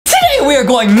we are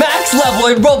going max level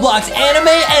in Roblox Anime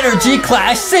Energy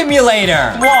Clash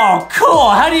Simulator. Whoa, cool.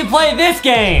 How do you play this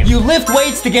game? You lift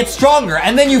weights to get stronger,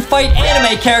 and then you fight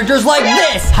anime characters like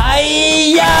this.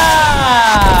 Hiya!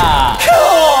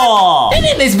 Cool! And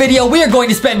in this video, we are going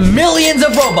to spend millions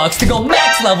of Robux to go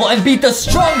max level and beat the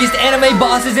strongest anime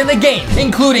bosses in the game,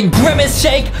 including Grimace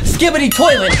Shake, Skibbity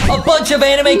Toilet, a bunch of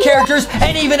anime characters,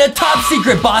 and even a top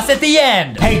secret boss at the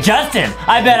end. Hey, Justin,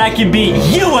 I bet I can beat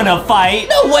you in a fight.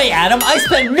 No way, Adam. I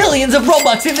spent millions of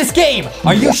Robux in this game.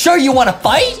 Are you sure you want to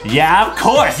fight? Yeah, of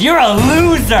course. You're a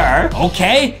loser.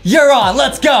 Okay, you're on.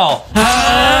 Let's go.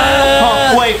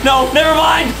 Oh, wait, no, never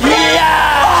mind.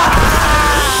 Yeah!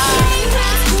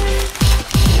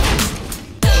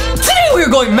 Today we are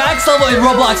going max level in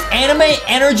Roblox Anime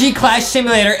Energy Clash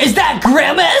Simulator. Is that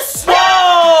Grimace?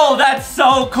 Whoa, that's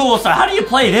so cool. So how do you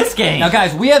play this game? Now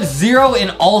guys, we have 0 in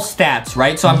all stats,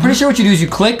 right? So I'm pretty sure what you do is you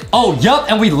click, oh,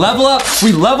 yup, and we level up.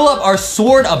 We level up our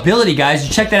sword ability, guys.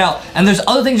 You check that out. And there's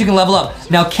other things you can level up.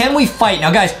 Now, can we fight?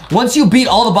 Now guys, once you beat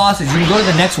all the bosses, you can go to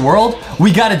the next world.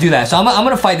 We gotta do that. So I'm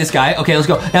gonna fight this guy. Okay, let's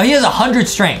go. Now he has 100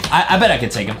 strength. I bet I can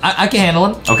take him. I can handle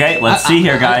him. Okay, let's see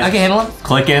here, guys. I can handle him.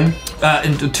 Click in.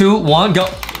 2, 1, go.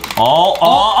 Oh,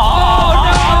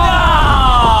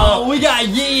 no! We got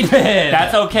yeeted.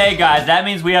 That's okay, guys. That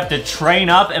means we have to train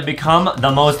up and become the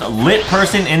most lit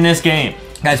person in this game.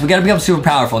 Guys, we gotta become super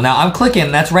powerful. Now, I'm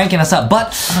clicking, that's ranking us up, but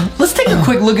let's take a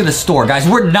quick look at the store, guys.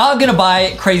 We're not gonna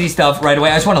buy crazy stuff right away.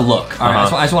 I just wanna look, all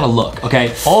right? I just wanna look,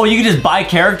 okay? Oh, you can just buy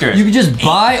characters. You can just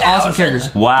buy awesome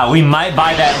characters. Wow, we might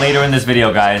buy that later in this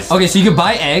video, guys. Okay, so you can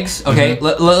buy eggs, okay?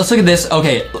 Let's look at this.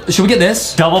 Okay, should we get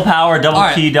this? Double power, double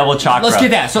key, double chakra. Let's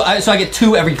get that, so I get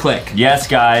 2 every click. Yes,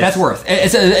 guys. That's worth.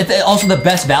 It's also the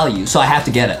best value, so I have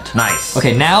to get it. Nice.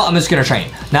 Okay, now I'm just gonna train.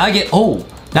 Now I get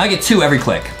 2 every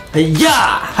click.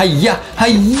 Yeah! Hiya!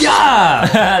 Hiya!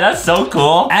 That's so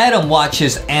cool. Adam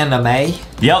watches anime.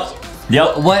 Yep.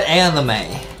 What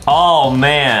anime? Oh,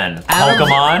 man.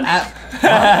 Pokemon.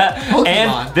 Pokemon.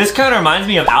 And this kind of reminds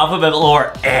me of Alphabet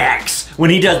Lore X when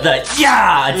he does the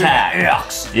attack.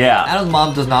 X. Yeah. Adam's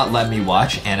mom does not let me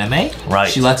watch anime. Right.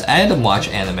 She lets Adam watch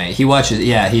anime. He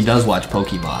does watch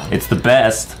Pokemon. It's the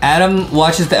best. Adam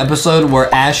watches the episode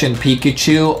where Ash and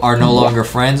Pikachu are no longer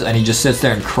friends, and he just sits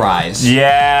there and cries.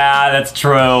 Yeah, that's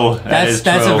true. That's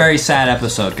a very sad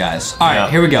episode, guys. All right,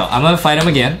 here we go. I'm gonna fight him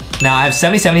again. Now I have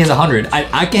 77. He has 100.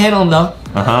 I can handle him though.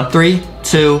 3,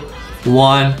 2,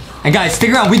 1. And guys, stick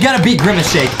around. We gotta beat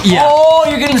Grimace Shake. Yeah. Oh,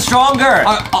 you're getting stronger.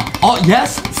 Oh,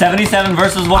 yes. 77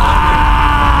 versus 1.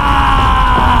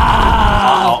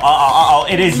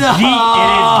 It is No. It is D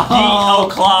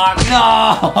o'clock.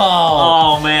 No.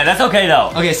 Oh man, that's okay though.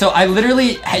 Okay, so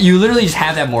you literally just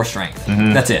have to have more strength.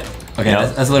 That's it. Okay,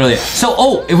 that's literally it.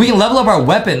 So, if we can level up our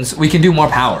weapons, we can do more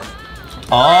power.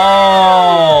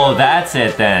 Oh, that's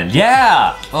it then.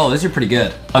 Yeah. Oh, this is pretty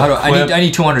good. I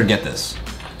need 200 to get this.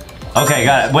 Okay,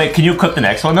 got it. Wait, can you equip the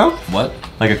next one though? What?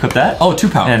 Like equip that? Oh, 2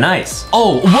 power. Yeah, nice.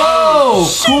 Oh, whoa,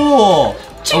 cool.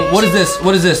 Oh, what is this?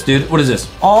 What is this, dude? What is this?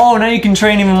 Oh, now you can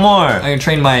train even more. I can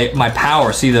train my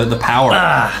power. See the power.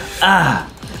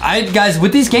 Guys,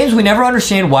 with these games, we never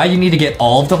understand why you need to get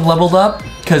all of them leveled up.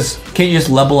 Because can't you just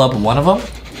level up one of them?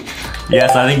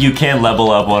 Yes, I think you can level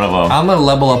up one of them. I'm gonna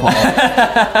level up all of them.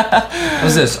 What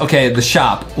is this? Okay, the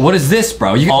shop. What is this,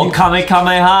 bro?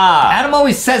 Kamehameha. Adam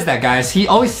always says that, guys. He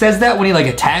always says that when he like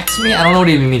attacks me. I don't know what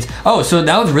it even means. Oh, so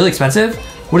that one's really expensive?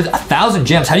 What is 1,000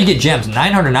 gems? How do you get gems?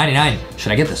 999.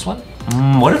 Should I get this one?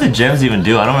 What do the gems even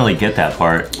do? I don't really get that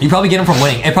part. You probably get them from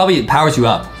winning. It probably powers you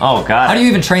up. Oh, God. How do you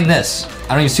even train this?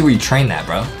 I don't even see where you train that,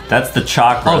 bro. That's the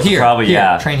chakra. Oh, here. Probably,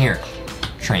 here. Train here.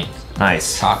 Train.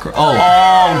 Nice. Chakra.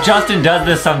 Oh, Justin does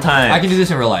this sometimes. I can do this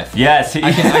in real life. Yes.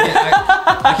 I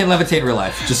can levitate in real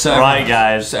life. Just so right,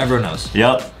 guys. Just so everyone knows.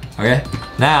 Yep. Okay.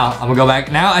 Now I'm gonna go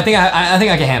back. Now I think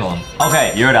I can handle him.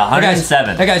 Okay, you're at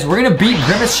 107. Hey guys, we're gonna beat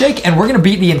Grimace Shake, and we're gonna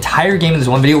beat the entire game in this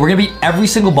one video. We're gonna beat every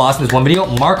single boss in this one video.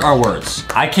 Mark our words.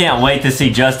 I can't wait to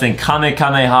see Justin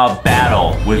Kamehameha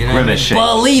battle with Grimace Shake.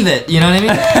 Believe it. You know what I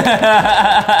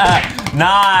mean?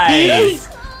 Nice.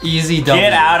 Easy W.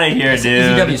 Get out of here, dude.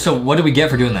 Easy W. So what did we get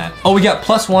for doing that? Oh, we got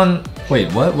 +1.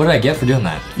 Wait, what? What did I get for doing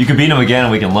that? You can beat him again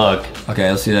and we can look. Okay,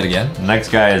 let's see that again. The next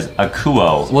guy is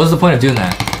Akuo. What was the point of doing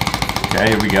that? Okay,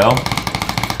 here we go.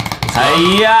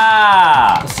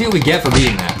 Hiya! Let's see what we get for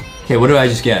beating that. Okay, what did I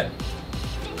just get?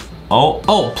 Oh,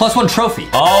 +1 trophy.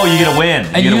 Oh, you get a win.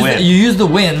 You use the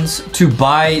wins to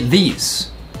buy these.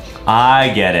 I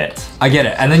get it. I get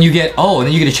it. And then you get, and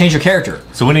then you get to change your character.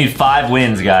 So we need 5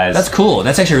 wins, guys. That's cool.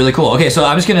 That's actually really cool. Okay, so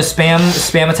I'm just gonna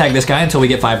spam attack this guy until we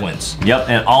get 5 wins. Yep,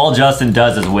 and all Justin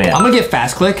does is win. I'm gonna get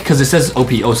fast click because it says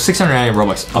OP. Oh, 690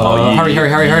 Robux.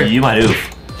 Hurry. You might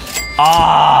oof. Couldn't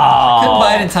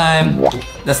buy it in time.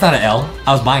 That's not an L.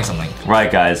 I was buying something.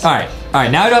 Right, guys. All right.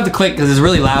 Now I don't have to click because it's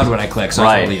really loud when I click, so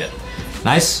I just leave it.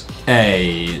 Nice.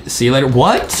 Hey, see you later.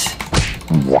 What?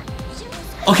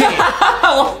 Okay.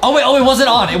 It wasn't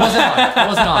on. It wasn't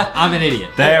on. I'm an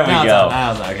idiot. There we go.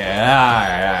 Okay.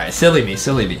 All right. Silly me.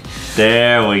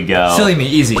 There we go. Silly me.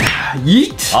 Easy.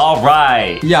 Yeet. All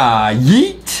right. Yeah.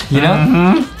 Yeet. You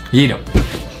know? Yeet him.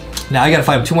 Now I gotta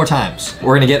fight him 2 more times.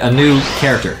 We're gonna get a new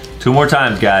character. 2 more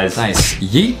times, guys. Nice.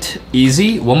 Yeet.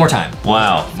 Easy. 1 more time.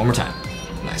 Wow. 1 more time.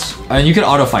 Nice. And you can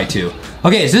auto fight too.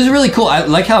 Okay, so this is really cool. I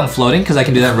like how I'm floating because I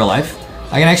can do that in real life.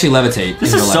 I can actually levitate.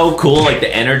 This is so cool, like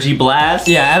the energy blast.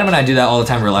 Yeah, Adam and I do that all the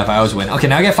time in real life. I always win. Okay,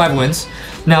 now I got 5 wins.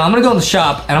 Now I'm gonna go in the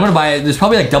shop and I'm gonna buy, there's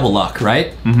probably like double luck,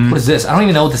 right? What is this? I don't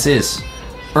even know what this is.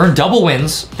 Earn double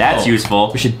wins. That's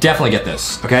useful. We should definitely get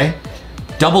this, okay?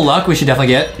 Double luck, we should definitely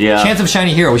get. Yeah. Chance of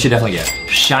shiny hero, we should definitely get.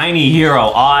 Shiny hero,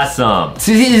 awesome.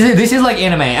 See, this is like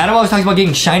anime. Adam always talks about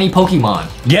getting shiny Pokemon.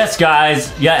 Yes,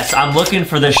 guys. Yes, I'm looking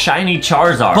for the shiny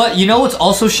Charizard. But you know what's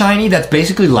also shiny that's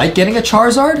basically like getting a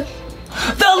Charizard?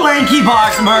 The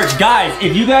LankyBox merch. Guys,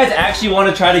 if you guys actually want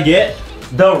to try to get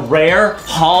the rare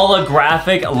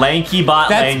holographic LankyBot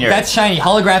lanyard. That's shiny.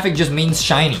 Holographic just means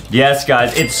shiny. Yes,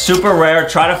 guys, it's super rare.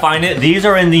 Try to find it. These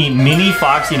are in the mini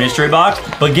Foxy mystery box,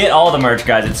 but get all the merch,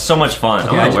 guys. It's so much fun.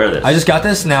 Okay, I'm gonna wear this. I just got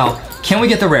this. Now, can we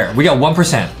get the rare? We got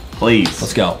 1%. Please.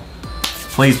 Let's go.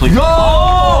 Please.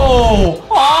 No!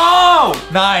 Oh!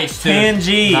 Nice, dude.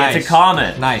 10G. Nice. It's a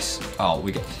comment. Nice. Oh,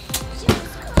 we get.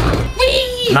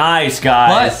 Nice,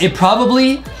 guys. But it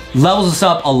probably levels us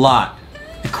up a lot.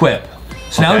 Equip.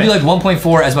 So now we do like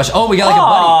 1.4 as much. Oh, we got like a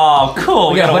buddy. Oh,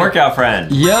 cool. We got a workout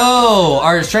friend. Yo,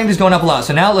 our strength is going up a lot.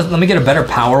 So now let me get a better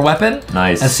power weapon.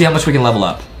 Nice. And see how much we can level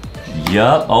up.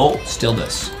 Yup. Oh. Still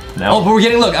this. No. Oh, but we're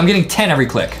getting, look, I'm getting 10 every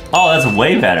click. Oh, that's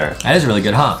way better. That is really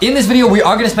good, huh? In this video, we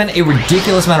are gonna spend a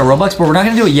ridiculous amount of Robux, but we're not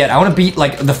gonna do it yet. I wanna beat,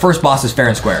 like, the first boss is fair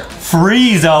and square.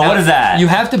 Friezo, what is that? You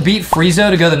have to beat Friezo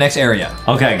to go to the next area.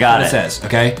 Okay, got it. It says,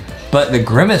 okay? But the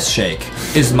Grimace Shake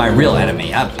is my real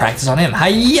enemy. I practice on him.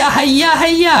 Hiya, hiya,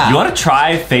 hiya. You wanna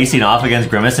try facing off against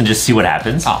Grimace and just see what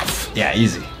happens? Oh, yeah,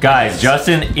 easy. Guys,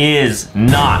 Justin is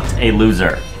not a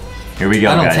loser. Here we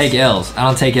go, I don't guys. take L's. I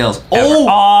don't take L's. Ever.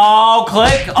 Oh,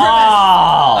 click.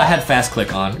 Oh. I had fast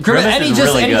click on. Grimace and he is just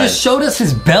really and he good. just showed us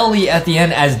his belly at the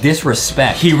end as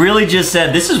disrespect. He really just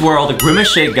said, this is where all the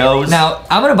Grimace shake goes. Now,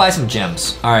 I'm gonna buy some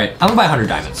gems. All right, I'm gonna buy 100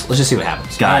 diamonds. Let's just see what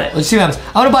happens. Got it. Let's see what happens.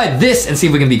 I'm gonna buy this and see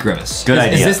if we can beat Grimace. Good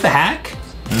idea. Is this the hack?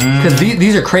 Because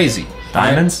these are crazy.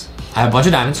 Diamonds? Right? I have a bunch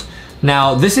of diamonds.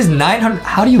 Now, this is 900.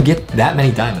 How do you get that many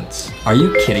diamonds? Are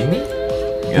you kidding me?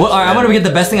 Well, all right, I'm gonna get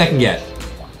the best thing I can get,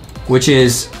 which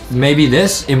is maybe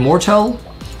this Immortal.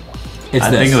 It's I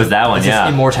this. think it was that one, it's yeah.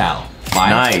 Immortal.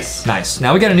 Fine. Nice. Nice.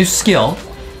 Now we got a new skill.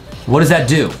 What does that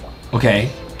do? Okay,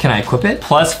 can I equip it?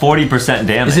 Plus 40%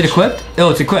 damage. Is it equipped? Oh,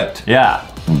 it's equipped. Yeah.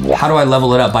 How do I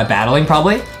level it up? By battling,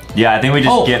 probably? Yeah, I think we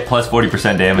just get plus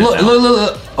 40% damage Look, now.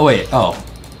 look. Oh, wait. Oh,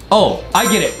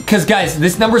 I get it. Because, guys,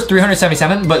 this number is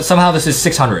 377, but somehow this is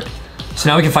 600. So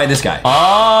now we can fight this guy.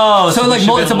 Oh, so like,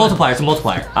 it's a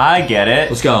multiplier. I get it.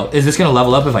 Let's go. Is this going to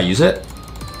level up if I use it?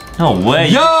 No way.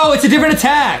 Yo, it's a different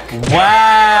attack.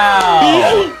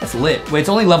 Wow. That's lit. Wait, it's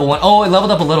only level 1. Oh, it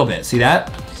leveled up a little bit. See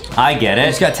that? I get it.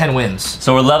 It's got 10 wins.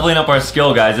 So we're leveling up our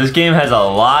skill, guys. This game has a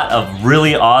lot of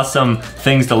really awesome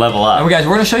things to level up. And guys,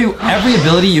 we're gonna show you every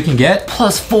ability you can get.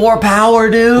 Plus 4 power,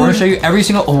 dude. We're gonna show you every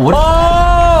single. We're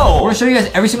gonna show you guys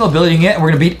every single ability you can get, and we're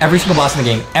gonna beat every single boss in the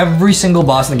game. Every single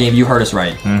boss in the game. You heard us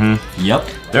right. Yep.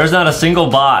 There's not a single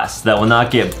boss that will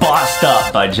not get bossed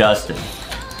up by Justin.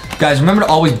 Guys, remember to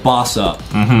always boss up.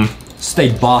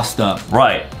 Stay bossed up.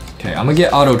 Right. Okay, I'm gonna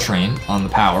get auto train on the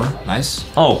power. Nice.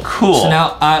 Oh, cool. So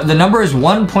now the number is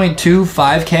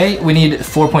 1.25k. We need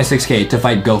 4.6k to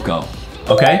fight Goko.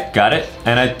 Okay, got it.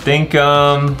 And I think,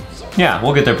 yeah,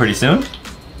 we'll get there pretty soon.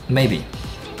 Maybe.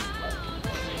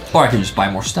 Or I can just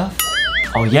buy more stuff.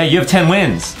 Oh yeah, you have 10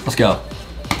 wins. Let's go.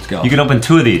 Let's go. You can open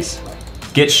 2 of these.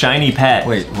 Get shiny pet.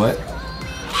 Wait, what?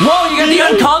 Whoa, you got the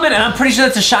uncommon, and I'm pretty sure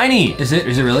that's a shiny. Is it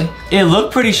really? It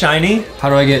looked pretty shiny. How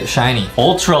do I get shiny?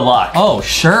 Ultra luck. Oh,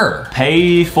 sure.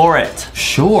 Pay for it.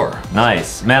 Sure.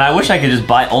 Nice. Man, I wish I could just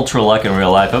buy ultra luck in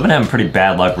real life. I've been having pretty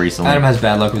bad luck recently. Adam has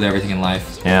bad luck with everything in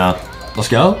life. Yeah. Let's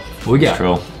go. What we got?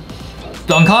 True.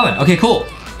 The uncommon. Okay, cool.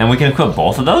 And we can equip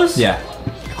both of those? Yeah.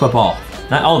 Equip all.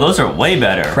 Oh, those are way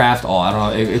better. Craft all. I don't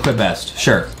know. Equip best.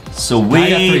 Sure.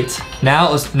 Sweet.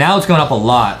 Now it's going up a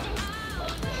lot.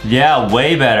 Yeah,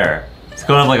 way better. It's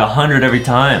going up like 100 every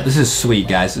time. This is sweet,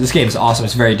 guys. This game is awesome.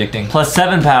 It's very addicting. Plus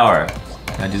 7 power.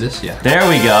 Can I do this? Yeah. There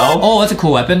we go. Oh, that's a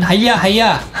cool weapon. Hiya,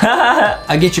 hiya.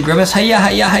 I get your grimace. Hiya,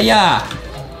 hiya, hiya.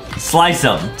 Slice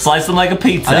them. Slice them like a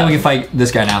pizza. I think we can fight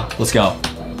this guy now. Let's go.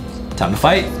 Time to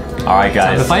fight. All right, guys.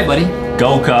 Time to fight, buddy.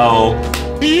 Go.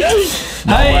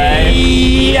 No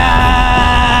way. The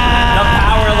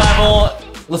power level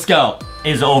Let's go.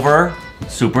 is over.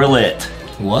 Super lit.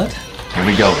 What? Here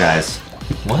we go, guys.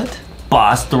 What?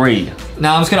 Boss 3.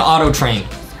 Now I'm just gonna auto train.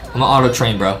 I'm gonna auto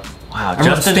train, bro. Wow,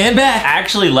 Everyone Justin stand back.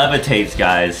 actually levitates,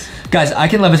 guys. Guys, I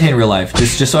can levitate in real life.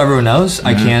 Just so everyone knows,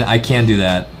 I can do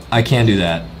that. I can do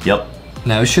that. Yep.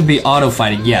 Now it should be auto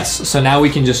fighting. Yes. So now we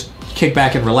can just kick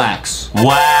back and relax.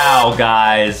 Wow,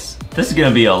 guys. This is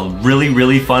gonna be a really,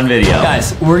 really fun video.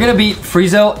 Guys, we're gonna beat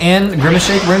Friezo and Grimace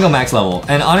Shake. We're gonna go max level.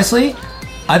 And honestly,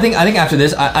 I think after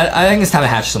this, I think it's time to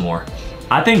hatch some more.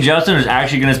 I think Justin is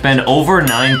actually gonna spend over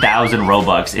 9,000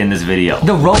 Robux in this video.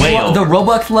 The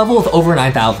Robux level is over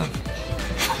 9,000.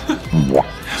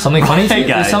 Something funny to you?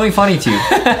 Guys. There's something funny to you.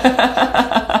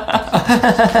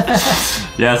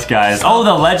 Yes, guys. Oh,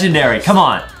 the legendary. Come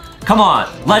on.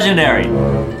 Legendary.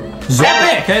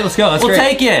 Epic. Okay, let's go. That's We'll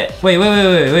great. take it.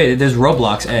 Wait. There's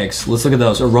Roblox eggs. Let's look at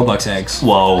those. Or Robux eggs.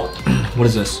 Whoa. What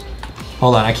is this?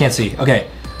 Hold on, I can't see. Okay.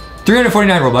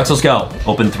 349 Robux. Let's go.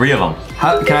 Open 3 of them.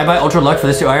 Can I buy Ultra Luck for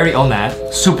this too? I already own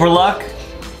that. Super luck?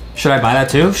 Should I buy that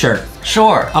too? Sure.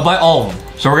 Sure. I'll buy all of them.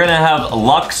 So we're gonna have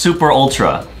luck super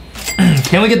ultra.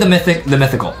 Can we get the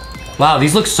mythical? Wow,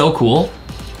 these look so cool.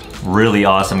 Really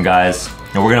awesome, guys.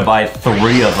 And we're gonna buy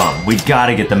 3 of them. We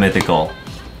gotta get the mythical.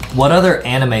 What other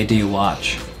anime do you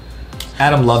watch?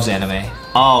 Adam loves anime.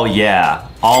 Oh yeah,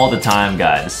 all the time,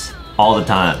 guys. All the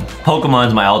time.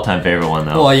 Pokemon's my all-time favorite one,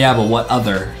 though. Well, yeah, but what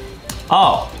other?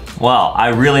 Oh, well, I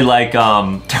really like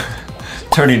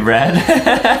Turning Red.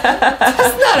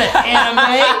 That's not an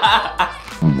anime.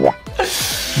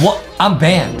 What? I'm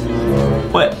banned.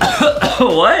 What?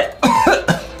 What?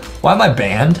 Why am I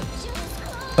banned?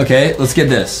 Okay, let's get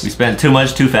this. We spent too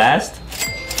much too fast?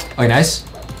 Okay, nice.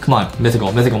 Come on,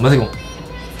 mythical. Mythical!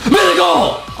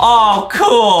 Oh,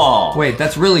 cool! Wait,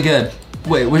 that's really good.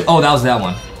 Wait, oh, that was that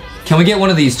one. Can we get one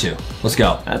of these two? Let's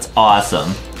go. That's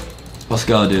awesome. Let's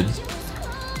go, dude.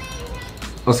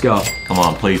 Let's go. Come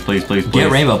on, please.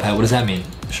 Get Rainbow Pet, what does that mean?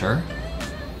 Sure.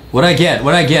 What'd I get?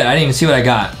 I didn't even see what I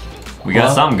got. We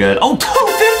got something good. Oh,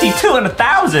 252 and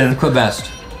 1,000! Equip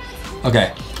best.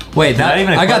 Okay. Wait,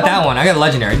 I got that one. I got a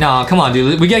legendary. No, come on,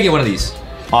 dude. We gotta get one of these.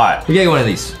 Alright. We gotta get one of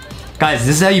these. Guys,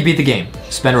 this is how you beat the game.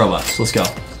 Spend Robux. Let's go.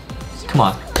 Come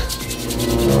on.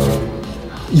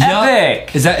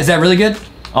 Epic! Is that really good?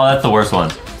 Oh, that's the worst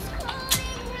one.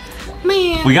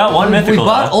 Man. We got one mythical. We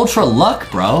bought though. Ultra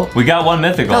Luck, bro. We got one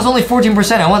mythical. That was only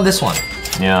 14%. I want this one.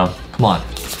 Yeah. Come on.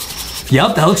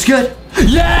 Yep, that looks good.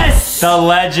 Yes! The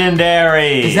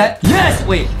legendary. Is that? Yes!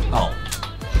 Wait. Oh.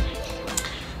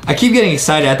 I keep getting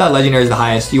excited. I thought legendary is the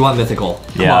highest. You want mythical.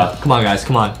 Come on, guys.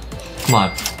 Come on.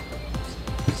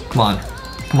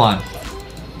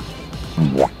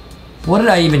 What did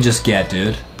I even just get,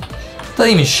 dude? It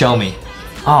doesn't even show me.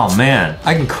 Oh, man.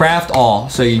 I can craft all,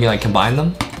 so you can like combine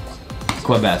them.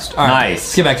 Quite best. All right, nice.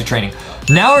 Let's get back to training.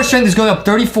 Now our strength is going up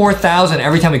 34,000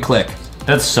 every time we click.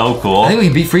 That's so cool. I think we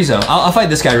can beat Friezo. I'll fight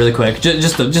this guy really quick,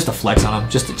 just to flex on him,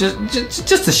 just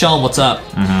to show him what's up.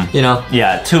 You know?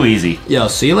 Yeah, too easy. Yo,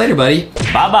 see you later, buddy.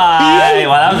 Bye-bye.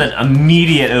 Wow, that was an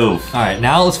immediate oof. All right,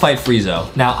 now let's fight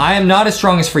Friezo. Now, I am not as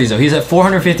strong as Friezo. He's at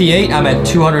 458, I'm at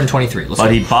 223. Let's go.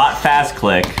 But he bought fast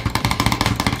click.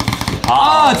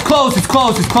 Oh, it's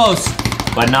close.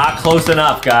 But not close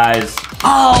enough, guys.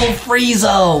 Oh,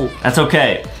 Friezo. That's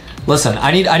okay. Listen,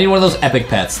 I need one of those epic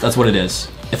pets. That's what it is.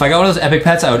 If I got one of those epic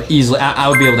pets, I would be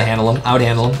able to handle them. I would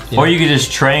handle them. Or you could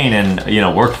just train and,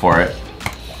 work for it.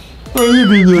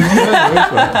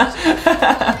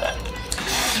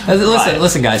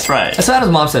 Listen, guys. Right. That's what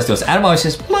Adam's mom says to us. Adam always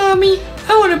says, "Mommy,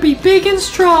 I want to be big and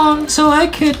strong so I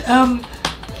could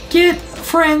get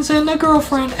friends and a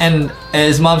girlfriend." And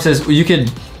his mom says, well, "You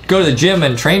could go to the gym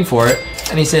and train for it."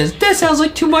 And he says, "That sounds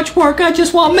like too much work. I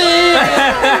just want me."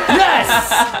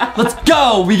 Yes! Let's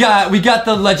go. We got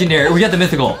the legendary. We got the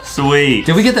mythical. Sweet.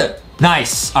 Did we get the?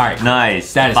 Nice. All right.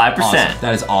 Nice. That is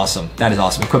 5%. Awesome. That is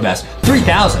awesome. Equip best.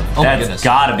 3,000. Oh my goodness. That's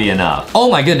gotta be enough. Oh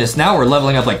my goodness. Now we're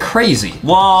leveling up like crazy.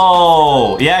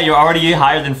 Whoa. Yeah, you're already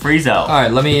higher than Friezo. All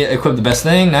right. Let me equip the best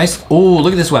thing. Nice. Oh,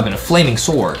 look at this weapon. A flaming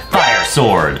sword. Fire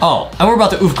sword. Oh, and we're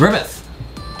about to oof Grimace.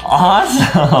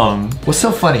 Awesome. What's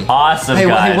so funny? Awesome, hey,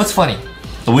 guys. Hey, what's funny?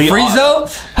 We Friezo?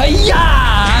 Hiya!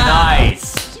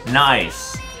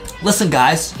 Nice. Listen,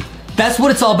 guys. That's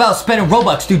what it's all about, spending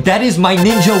Robux, dude. That is my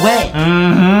ninja way.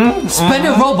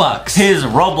 Spending Robux. His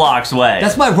Roblox way.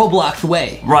 That's my Roblox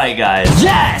way. Right, guys.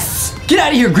 Yes! Get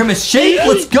out of here, Grimace Shake.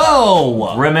 Let's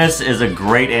go. Grimace is a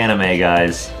great anime,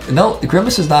 guys. No,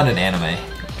 Grimace is not an anime.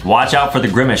 Watch out for the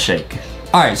Grimace Shake.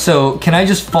 All right, so can I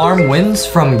just farm wins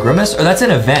from Grimace? Or that's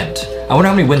an event. I wonder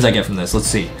how many wins I get from this. Let's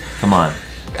see. Come on.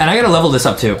 And I gotta level this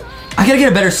up too. I gotta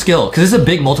get a better skill, because this is a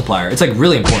big multiplier. It's like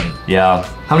really important. Yeah.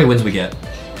 How many wins we get?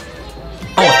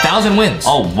 Oh, 1,000 wins.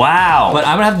 Oh, wow. But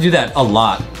I'm gonna have to do that a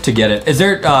lot to get it. Is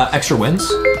there extra wins?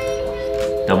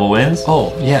 Double wins?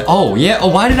 Oh, yeah. Oh, yeah. Oh,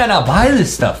 why did I not buy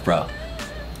this stuff, bro?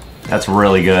 That's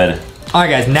really good. All right,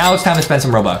 guys. Now it's time to spend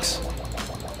some Robux.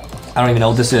 I don't even know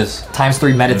what this is.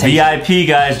 ×3 meditation. VIP,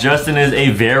 guys. Justin is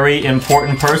a very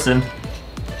important person.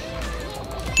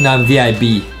 No, I'm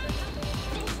VIB.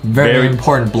 Very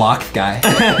important block guy.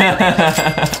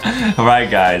 Right,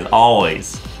 guys.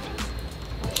 Always.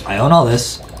 I own all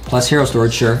this. Plus hero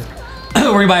storage, sure.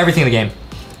 We're gonna buy everything in the game.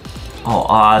 Oh,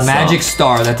 awesome. Magic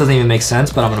Star. That doesn't even make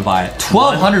sense, but I'm gonna buy it.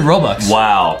 1,200 Robux.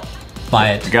 Wow.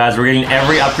 Buy it. Guys, we're getting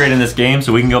every upgrade in this game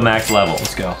so we can go max level.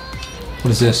 Let's go. What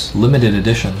is this? Limited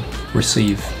edition.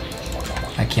 Receive.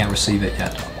 I can't receive it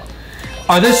yet.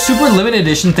 Are there super limited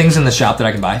edition things in the shop that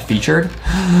I can buy? Featured?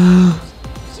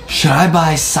 Should I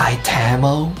buy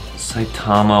Saitama?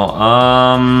 Saitama.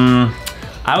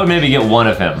 I would maybe get one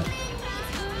of him.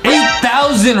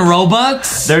 8,000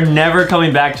 Robux? They're never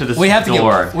coming back to the store. We have to get.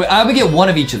 I would get one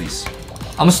of each of these.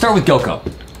 I'm gonna start with Goko.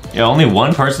 Yeah, only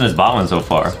one person has bought one so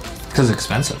far. Because it's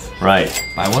expensive. Right.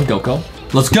 Buy one Goko.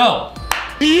 Let's go.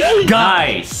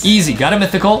 Nice. Easy. Got a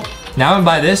mythical. Now I'm gonna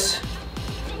buy this.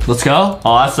 Let's go.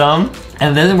 Awesome.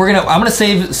 And then I'm gonna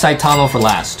save Saitama for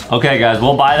last. Okay, guys,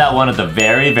 we'll buy that one at the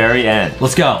very, very end.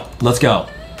 Let's go. Let's go.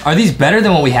 Are these better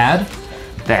than what we had?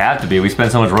 They have to be. We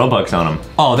spent so much Robux on them.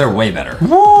 Oh, they're way better. Woo!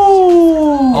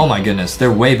 Oh my goodness,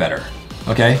 they're way better.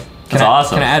 Okay. That's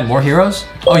awesome. Can I add more heroes?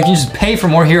 Oh, you can just pay for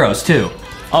more heroes too.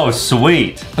 Oh,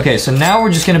 sweet. Okay, so now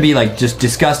we're just gonna be like just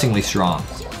disgustingly strong.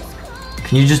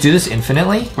 Can you just do this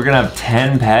infinitely? We're gonna have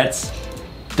 10 pets.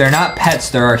 They're not pets,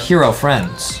 they're our hero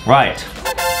friends. Right.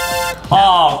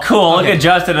 Oh, cool. Look at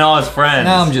Justin and all his friends.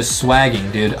 Now I'm just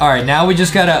swagging, dude. All right, now we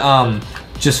just gotta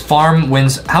just farm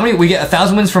wins. How many? We get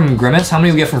 1,000 wins from Grimace. How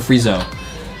many we get from Friezo?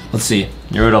 Let's see.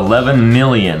 You're at 11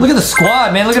 million. Look at the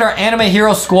squad, man. Look at our anime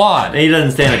hero squad. He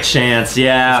doesn't stand a chance.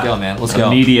 Yeah. Let's go, man. Let's go.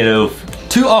 Immediate oof.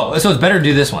 Oh, so it's better to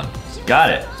do this one. Got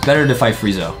it. It's better to fight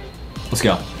Friezo. Let's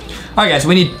go. All right, guys.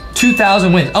 We need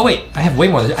 2,000 wins. Oh wait, I have way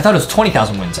more. I thought it was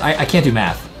 20,000 wins. I can't do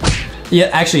math. Yeah,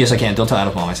 actually, yes, I can. Don't tell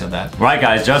Adam's I said that. Right,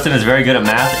 guys. Justin is very good at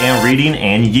math and reading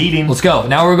and yeeting. Let's go.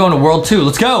 Now we're going to World 2.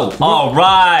 Let's go. All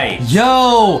right.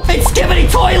 Yo, it's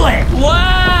Skibbity Toilet.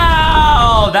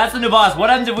 Wow. That's the new boss. What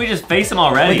happens if we just face him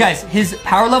already? Wait, guys, his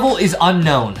power level is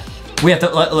unknown. We have to,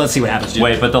 let's see what happens, dude.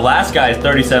 Wait, but the last guy is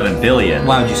 37 billion.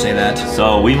 Why would you say that?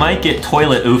 So we might get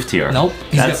toilet oofed here. Nope.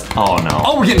 Oh, no.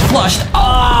 Oh, we're getting flushed.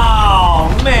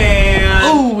 Oh, man.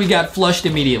 Oh, we got flushed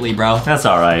immediately, bro. That's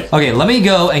all right. Okay, let me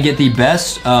go and get the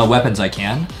best weapons I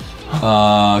can.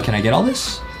 Can I get all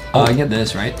this? I can get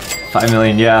this, right? 5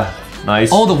 million, yeah.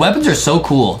 Nice. Oh, the weapons are so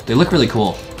cool. They look really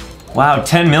cool. Wow,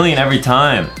 10 million every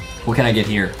time. What can I get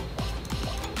here?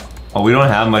 Oh, we don't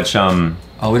have much, Oh,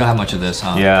 we don't have much of this,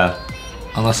 huh? Yeah.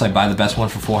 Unless I buy the best one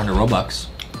for 400 Robux.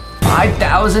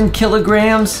 5,000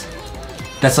 kilograms?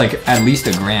 That's like at least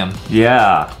a gram.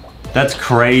 Yeah. That's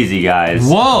crazy, guys.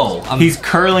 Whoa! He's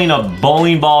curling a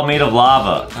bowling ball made of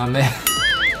lava.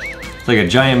 It's like a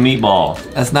giant meatball.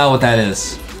 That's not what that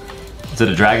is. Is it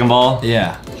a Dragon Ball?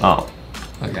 Yeah. Oh.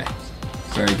 Okay.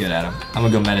 Very good, Adam. I'm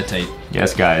gonna go meditate.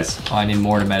 Yes, guys. Oh, I need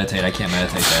more to meditate. I can't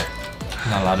meditate there.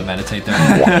 I'm not allowed to meditate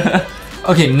there.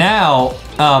 Okay, now,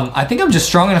 I think I'm just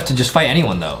strong enough to just fight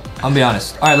anyone, though. I'll be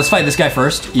honest. All right, let's fight this guy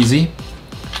first. Easy.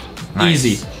 Nice.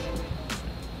 Easy.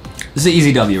 This is an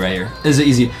easy W right here. This is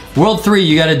easy. World 3,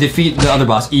 you gotta defeat the other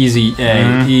boss. Easy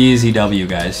A. Easy W,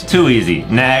 guys. Too easy.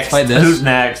 Next. Fight this. Who's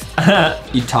next?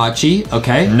 Itachi,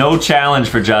 okay. No challenge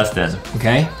for Justin.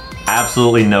 Okay.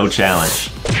 Absolutely no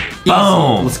challenge. Easy.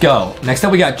 Boom. Let's go. Next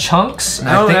up, we got Chunks.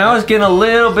 Now it's getting a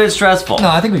little bit stressful. No,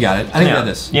 I think we got it. I think we got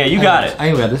this. Yeah, you got it. I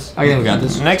think we got this. I think we got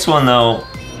this. Next one, though,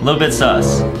 a little bit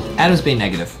sus. Adam's being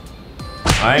negative.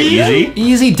 All right, easy.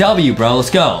 Easy W, bro.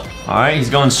 Let's go. All right, he's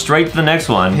going straight to the next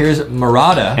one. Here's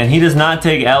Murata. And he does not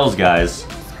take L's, guys.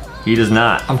 He does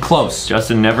not. I'm close.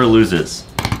 Justin never loses.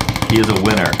 He is a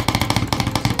winner.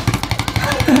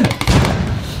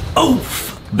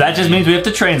 Oof. That just means we have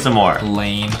to train some more.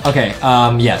 Lame. Okay,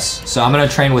 yes. So I'm gonna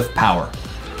train with power.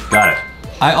 Got it.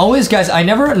 I always, guys, I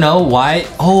never know why.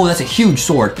 Oh, that's a huge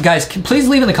sword. Guys, please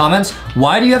leave in the comments,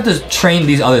 why do you have to train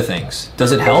these other things?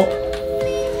 Does it help?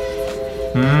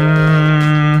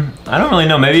 I don't really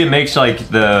know. Maybe it makes like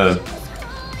the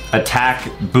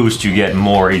attack boost you get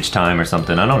more each time or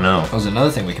something. I don't know. There's another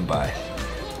thing we can buy.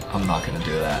 I'm not gonna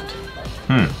do that.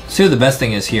 See what the best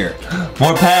thing is here.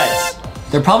 More pets.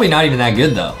 They're probably not even that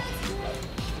good though.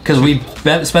 Because we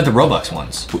spent the Robux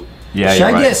ones. Yeah, Should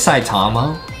I right. get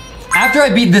Saitama? After I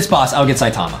beat this boss, I'll get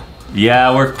Saitama.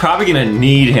 Yeah, we're probably gonna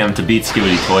need him to beat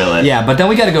Skibidi Toilet. Yeah, but then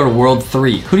we gotta go to World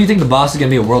 3. Who do you think the boss is gonna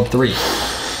be at World 3?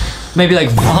 Maybe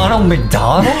like Ronald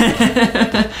McDonald?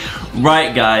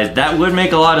 Right, guys, that would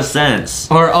make a lot of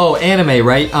sense. Or, oh, anime,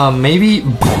 right? Maybe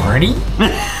Barney?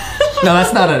 No,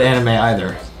 that's not an anime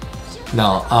either.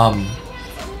 No,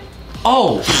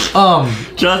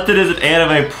 Justin is an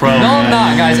anime pro. No, man. I'm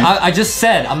not, guys. I just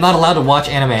said I'm not allowed to watch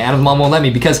anime. Adam's mom won't let me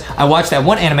because I watched that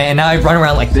one anime and now I run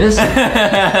around like this.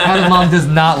 Adam's mom does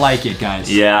not like it,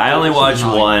 guys. Yeah, I only watched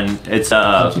one. It's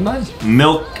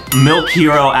Milk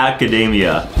Hero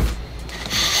Academia.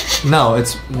 No,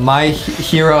 it's My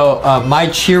Hero, My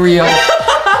Cheerio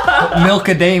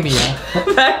Milkademia.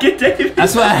 Macadamia.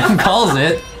 That's what Adam calls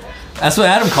it. That's what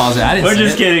Adam calls it. I didn't We're say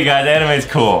just it. kidding, guys. Anime's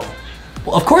cool.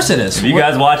 Well, of course it is. If you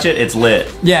guys watch it, it's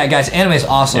lit. Yeah, guys, anime's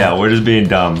awesome. Yeah, we're just being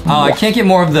dumb. Oh, I can't get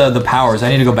more of the powers. I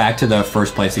need to go back to the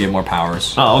first place to get more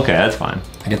powers. Oh, okay, that's fine.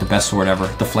 I get the best sword ever.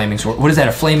 The flaming sword. What is that?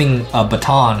 A flaming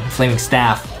baton? Flaming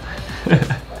staff.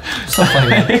 So funny,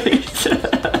 man.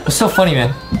 It's so funny,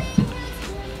 man.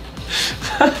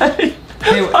 Hey,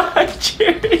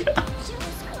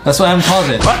 that's what Adam calls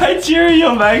it. My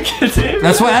Cheerio Macadamia.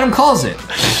 That's what Adam calls it.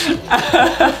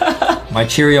 My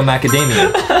Cheerio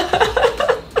Macadamia.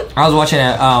 I was watching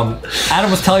it. Adam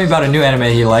was telling me about a new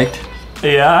anime he liked.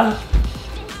 Yeah?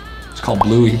 It's called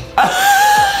Bluey.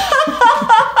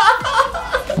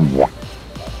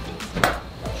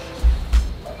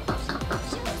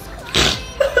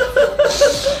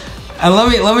 And let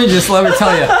me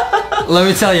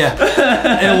tell you,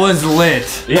 it was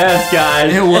lit. Yes,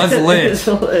 guys. It was lit. It's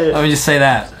lit. Let me just say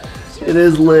that. It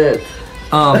is lit.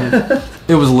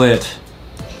 It was lit.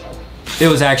 It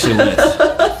was actually lit.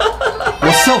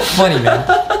 What's so funny, man?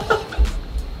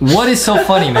 What is so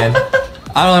funny, man?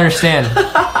 I don't understand.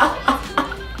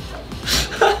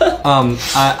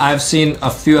 I've seen a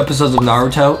few episodes of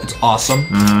Naruto. It's awesome.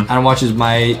 Adam watches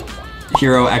My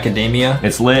Hero Academia.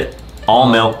 It's lit. All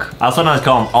milk. I sometimes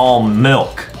call them all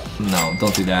milk. No,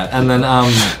 don't do that. And then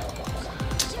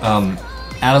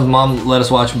Adam's mom let us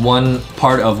watch one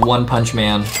part of One Punch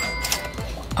Man.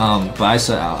 But I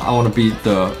said I want to beat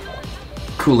the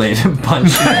Kool-Aid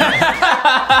Punch Man.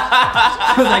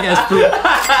 I guess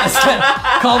I said,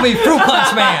 call me Fruit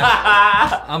Punch Man.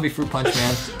 I'll be Fruit Punch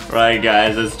Man. Right,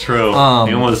 guys, that's true.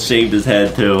 He almost shaved his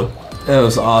head too. It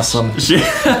was awesome.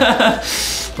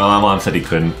 Well, my mom said he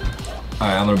couldn't. All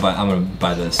right, I'm gonna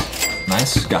buy this.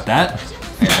 Nice, got that.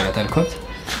 I got that equipped.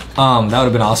 That would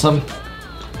have been awesome.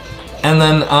 And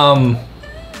then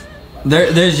there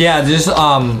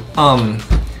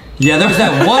was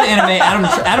that one anime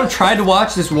Adam tried to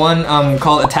watch this one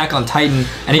called Attack on Titan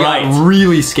and he got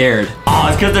really scared. Oh,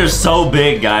 it's because they're so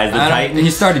big, guys. The Titans. He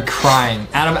started crying.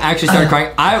 Adam actually started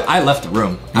crying. I left the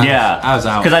room. I was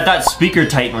out. Because I thought Speaker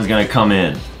Titan was gonna come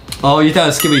in. Oh, you thought it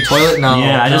was Skibidi Toilet? No.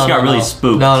 Yeah, I just got really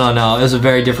spooked. No. It was a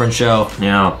very different show.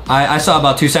 Yeah. I saw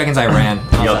about 2 seconds, I ran.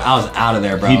 I was out of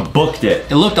there, bro. He booked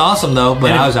it. It looked awesome though,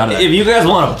 but I was out of there. If you guys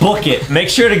want to book it, make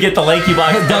sure to get the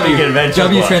LankyBox Epic Adventure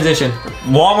W book. transition.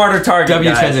 Walmart or Target,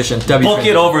 W guys. transition. Book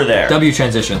it over there. W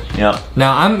transition. Yep.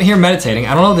 Now I'm here meditating.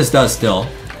 I don't know what this does still.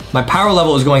 My power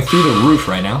level is going through the roof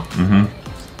right now.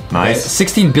 Nice. Okay,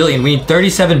 16 billion. We need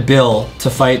 37 bill to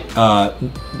fight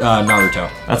Naruto.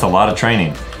 That's a lot of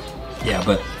training. Yeah,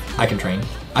 but I can train.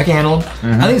 I can handle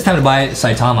him. I think it's time to buy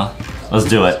Saitama. Let's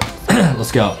do it.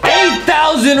 Let's go.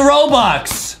 8,000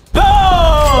 Robux! Boom!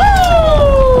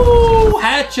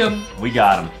 Hatch him. We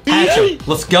got him. Hatch him.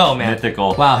 Let's go, man.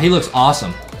 Mythical. Wow, he looks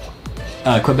awesome.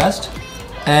 Quit best.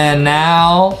 And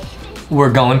now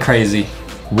we're going crazy.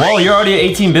 Whoa, you're already at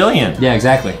 18 billion. Yeah,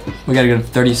 exactly. We gotta go to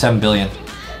 37 billion.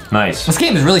 Nice. This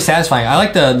game is really satisfying. I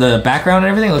like the background and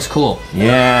everything. It looks cool.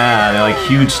 Yeah, they're like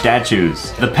huge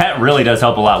statues. The pet really does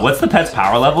help a lot. What's the pet's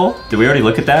power level? Did we already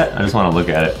look at that? I just want to look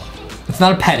at it. It's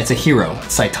not a pet, it's a hero.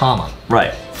 It's Saitama.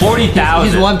 Right.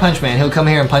 40,000. He's One Punch Man. He'll come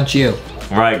here and punch you.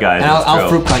 Right, guys. And I'll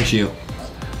fruit punch you.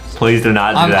 Please do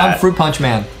not do that. I'm Fruit Punch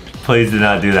Man. Please do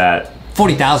not do that.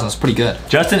 40,000 is pretty good.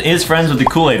 Justin is friends with the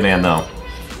Kool-Aid Man, though.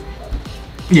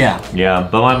 Yeah. Yeah,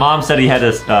 but my mom said he had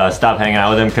to stop hanging out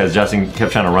with him because Justin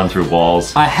kept trying to run through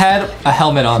walls. I had a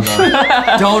helmet on though.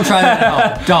 Don't try that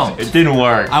at home. Don't. It didn't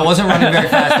work. I wasn't running very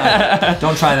fast either.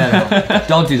 Don't try that at home.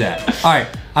 Don't do that. All right,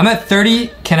 I'm at 30.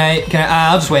 Can I,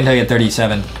 I'll just wait until I get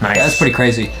 37. Nice. That's pretty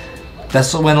crazy.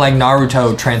 That's when like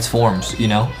Naruto transforms, you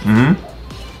know? Mm-hmm.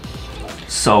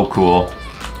 So cool.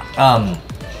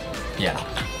 Yeah,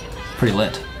 pretty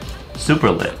lit.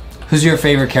 Super lit. Who's your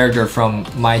favorite character from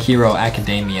My Hero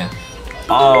Academia?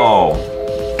 Oh,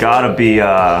 gotta be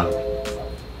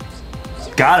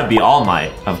All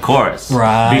Might, of course.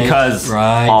 Right. Because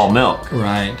all milk.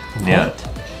 Right. Yeah. What?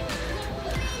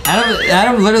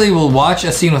 Adam literally will watch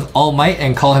a scene with All Might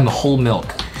and call him whole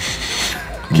milk.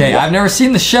 Okay, I've never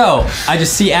seen the show. I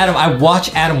just see Adam. I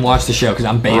watch Adam watch the show because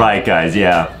I'm baited. Right, guys.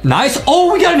 Yeah. Nice.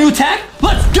 Oh, we got a new attack.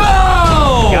 Let's go.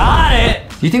 Got it.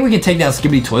 Do you think we can take down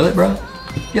Skibbity Toilet, bro?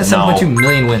 You got 7.2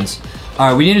 million wins. All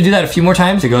right, we need to do that a few more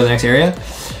times to go to the next area.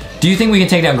 Do you think we can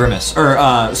take down Grimace or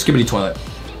Skibbity Toilet?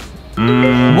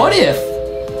 What if?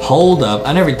 Hold up.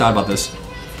 I never even thought about this.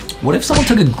 What if someone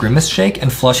took a Grimace shake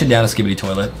and flushed it down a Skibbity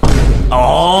Toilet?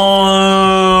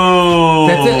 Oh.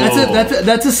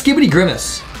 That's a Skibbity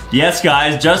Grimace. Yes,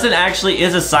 guys. Justin actually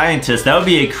is a scientist. That would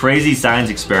be a crazy science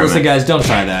experiment. Listen, guys, don't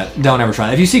try that. Don't ever try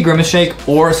that. If you see Grimace shake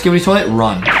or a Skibbity Toilet,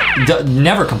 run.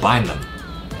 Never combine them.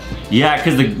 Yeah,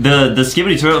 because the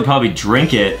Skibbity Toilet would probably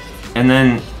drink it and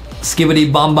then...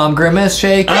 Skibbity Bomb Bomb Grimace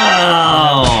shake?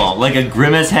 Oh, like a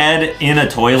Grimace head in a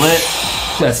toilet?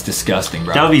 That's disgusting,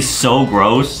 bro. That would be so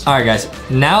gross. All right, guys.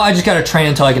 Now I just gotta train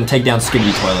until I can take down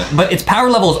Skibbity Toilet. But its power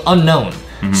level is unknown.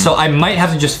 So I might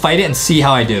have to just fight it and see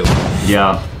how I do.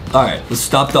 Yeah. All right, let's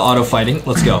stop the auto fighting.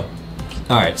 Let's go.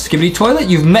 All right, Skibbity Toilet,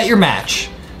 you've met your match.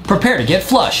 Prepare to get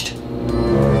flushed.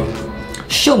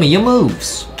 Show me your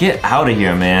moves. Get out of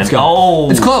here, man. Let's go. Oh.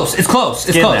 It's close. It's close.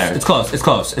 It's Get close. there. It's close. It's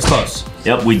close. It's close.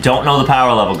 Yep, we don't know the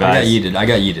power level, guys. I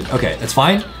got yeeted. Okay, that's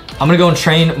fine. I'm gonna go and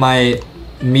train my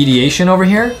mediation over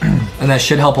here, and that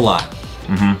should help a lot.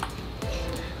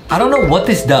 I don't know what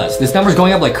this does. This number's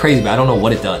going up like crazy, but I don't know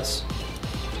what it does.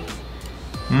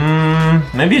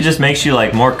 Maybe it just makes you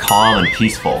like more calm and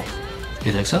peaceful.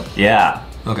 You think so? Yeah.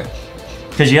 Okay.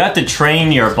 Because you have to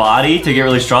train your body to get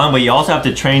really strong, but you also have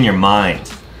to train your mind.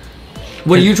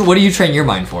 What do you train your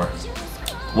mind for?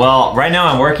 Well, right now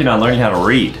I'm working on learning how to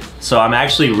read. So I'm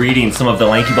actually reading some of the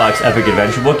LankyBox Epic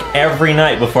Adventure book every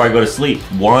night before I go to sleep.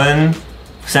 One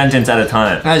sentence at a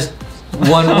time. Guys,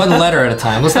 one letter at a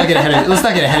time. Let's not get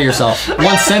ahead of yourself.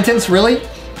 One sentence, really?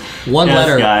 One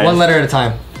letter. Guys. One letter at a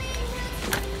time.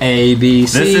 A, B,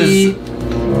 C. This is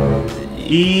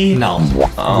E. No.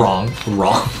 Oh.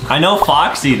 Wrong. I know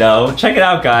Foxy though. Check it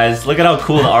out, guys. Look at how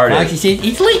cool the art Foxy is. says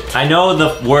it's lit. I know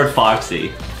the word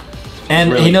Foxy.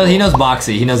 And really he cool. knows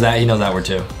Boxy. He knows that word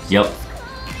too. Yep.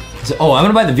 So, oh, I'm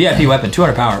gonna buy the VIP weapon,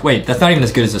 200 power. Wait, that's not even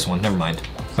as good as this one. Never mind.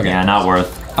 Okay. Yeah, not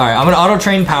worth. All right, I'm gonna auto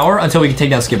train power until we can take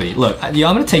down Skibbity. Look, I'm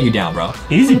gonna take you down, bro.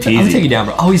 Easy I'm peasy. gonna take you down,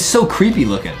 bro. Oh, he's so creepy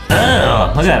looking.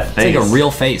 Oh, look at that face. It's like a real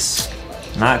face.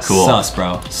 Not cool. Sus,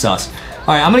 bro. Sus. All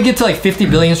right, I'm gonna get to like 50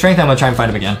 billion strength. I'm gonna try and fight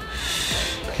him again.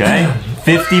 Okay.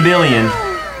 50 billion.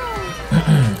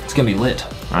 It's gonna be lit.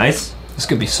 Nice. It's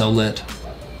gonna be so lit.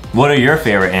 What are your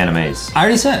favorite animes? I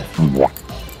already said.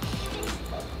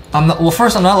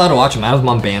 First, I'm not allowed to watch them. Adam's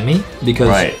mom banned me because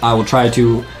I will try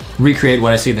to recreate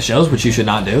what I see in the shows, which you should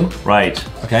not do. Right.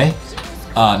 Okay.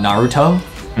 Naruto.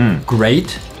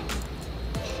 Great.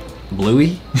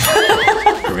 Bluey.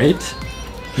 Great.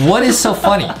 What is so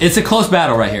funny? It's a close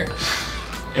battle right here.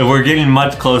 And we're getting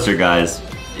much closer, guys.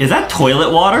 Is that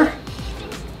toilet water?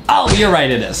 Oh, you're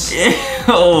right, it is.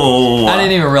 Ew. I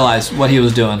didn't even realize what he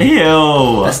was doing.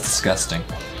 Ew. That's disgusting.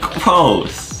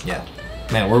 Gross. Yeah.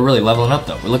 Man, we're really leveling up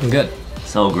though. We're looking good.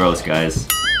 So gross, guys.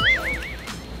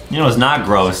 You know what's not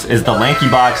gross is the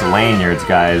LankyBox lanyards,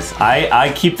 guys.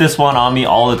 I keep this one on me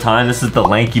all the time. This is the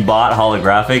LankyBot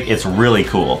holographic. It's really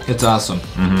cool. It's awesome.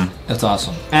 That's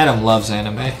awesome. Adam loves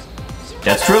anime.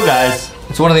 That's true, guys.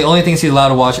 It's one of the only things he's allowed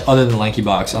to watch other than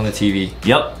LankyBox on the TV.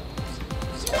 Yep.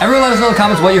 Everyone let us know in the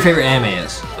comments what your favorite anime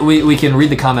is. We can read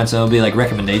the comments and it'll be like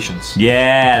recommendations.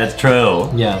 Yeah, that's true.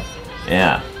 Yeah.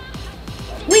 Yeah.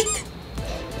 Wait.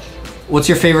 What's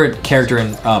your favorite character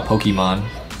in Pokemon?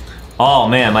 Oh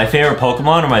man, my favorite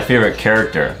Pokemon or my favorite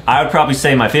character? I would probably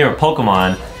say my favorite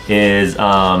Pokemon is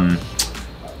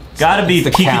gotta be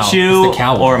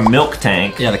Pikachu or Milk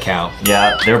Tank. Yeah, the cow.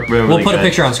 Yeah, they're really We'll put good. a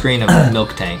picture on screen of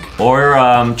Milk Tank. Or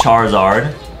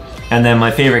Charizard. And then my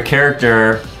favorite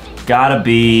character gotta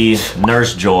be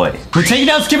Nurse Joy. We're taking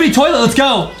down Skibbity Toilet, let's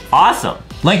go! Awesome.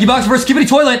 LankyBox versus Skibbity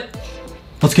Toilet.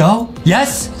 Let's go.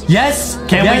 Yes, yes.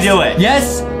 Can we do it?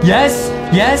 Yes, yes,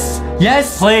 Yes,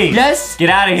 yes, Please. yes. Get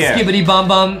out of here. Skibbity bum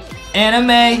bum.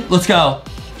 Anime. Let's go.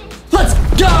 Let's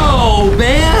go,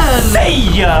 man.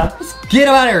 See ya. Get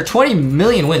him out of here. 20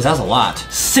 million wins. That's a lot.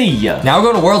 See ya. Now we're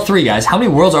going to World 3, guys. How many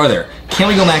worlds are there? Can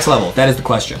we go max level? That is the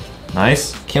question.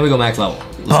 Nice. Can we go max level?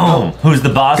 Let's Boom. go. Who's the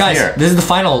boss Guys, here? this is the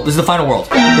final world.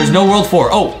 There's no World 4.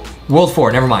 Oh, World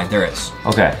 4. Never mind. There is.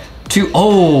 Okay. 2.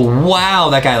 Oh, wow.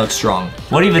 That guy looks strong.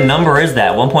 What even number is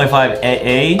that? 1.5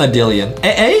 AA? Adillion.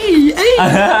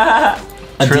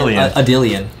 Trillion.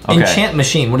 Adillion. Okay. Enchant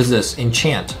machine. What is this?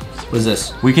 Enchant. What is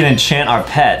this? We can enchant our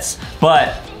pets,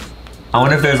 but I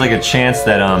wonder if there's like a chance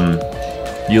that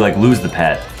you like lose the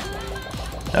pet.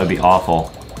 That would be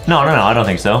awful. No, I don't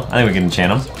think so. I think we can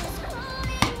enchant them.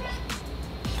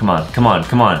 Come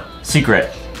on.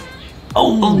 Secret.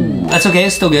 Oh, That's okay.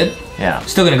 It's still good. yeah.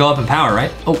 Still gonna go up in power,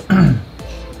 right? Oh.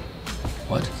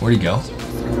 What? Where'd he go?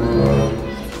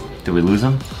 Did we lose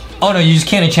him? Oh no, you just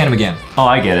can't enchant him again. Oh,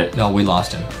 I get it. No, we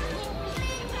lost him.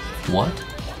 What?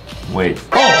 Wait.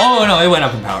 Oh no, it went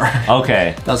up in power.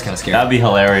 Okay. That was kind of scary. That'd be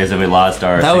hilarious if we lost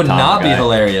our. That would Saitama not be guy.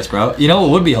 hilarious, bro. You know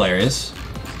what would be hilarious?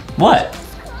 What?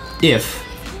 If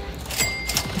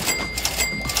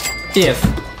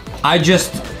I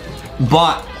just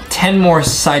bought 10 more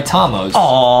Saitamos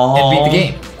Oh. and beat the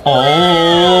game.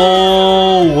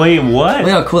 Oh, wait, what?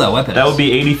 Look how cool that weapon is. That would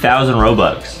be 80,000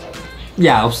 Robux.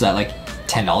 Yeah, what was that, like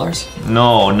 $10?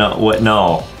 No, what?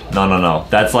 No.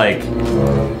 That's like,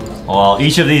 well,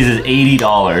 each of these is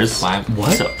 $80.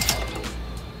 What? So,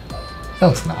 No,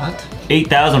 it's not.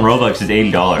 8,000 Robux is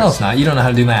 $80. No, it's not. You don't know how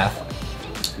to do math.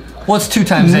 What's 2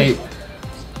 times 8?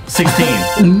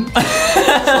 16.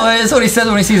 That's what he says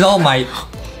when he sees All Might.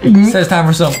 Says time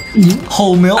for some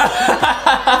whole milk.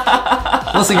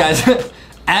 Listen, guys.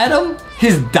 Adam,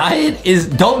 his diet is...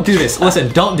 Don't do this.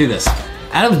 Listen, don't do this.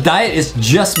 Adam's diet is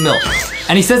just milk.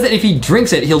 And he says that if he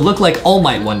drinks it, he'll look like All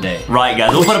Might one day. Right,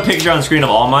 guys. We'll put a picture on the screen of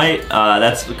All Might.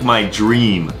 That's my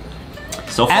dream.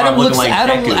 So far, I'm looking like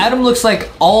Deku. Adam looks like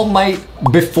All Might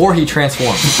before he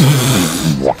transforms.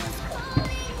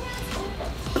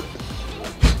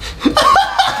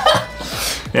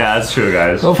 Yeah, that's true,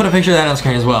 guys. We'll put a picture of that on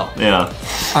screen as well. Yeah.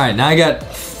 All right, now I got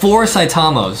 4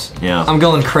 Saitamos. Yeah. I'm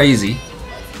going crazy.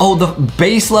 Oh, the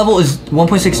base level is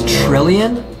 1.6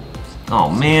 trillion? Oh,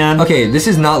 man. Okay, this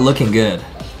is not looking good.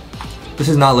 This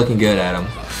is not looking good, Adam.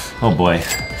 Oh, boy.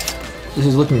 This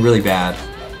is looking really bad.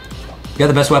 You got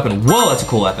the best weapon. Whoa, that's a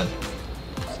cool weapon.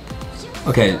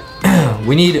 Okay,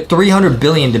 we need 300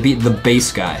 billion to beat the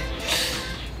base guy.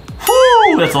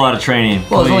 Woo! That's a lot of training.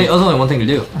 Well, there's only one thing to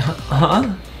do.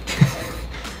 Huh?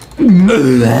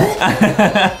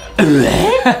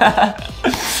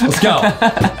 Let's go.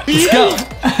 Let's go.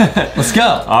 Let's go.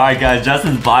 All right, guys.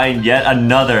 Justin's buying yet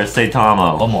another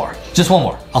Saitama. One more. Just one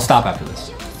more. I'll stop after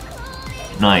this.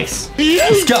 Nice.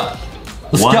 Let's go.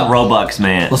 Let's One go. Robux,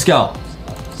 man. Let's go.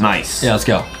 Nice. Yeah, let's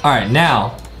go. All right,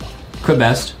 now, quit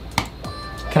best.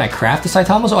 Can I craft the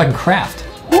Saitamos? Oh, I can craft.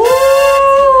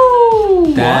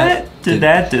 Woo! That What did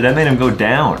that do? That made him go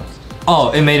down.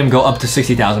 Oh, it made him go up to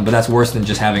 60,000, but that's worse than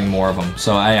just having more of them.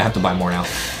 So I have to buy more now.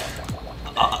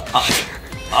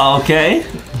 Okay.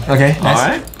 Okay, nice. All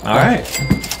right. All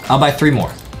right. I'll buy 3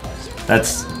 more.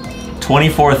 That's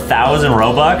 24,000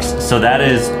 Robux. So that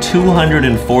is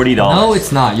 $240. No,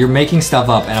 it's not. You're making stuff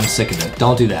up, and I'm sick of it.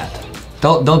 Don't do that.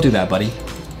 Don't do that, buddy.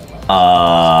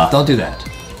 Don't do that.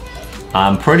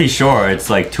 I'm pretty sure it's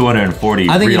like 240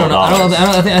 I think real you don't know. dollars.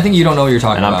 I think you don't know what you're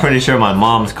talking And I'm about. pretty sure my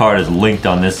mom's card is linked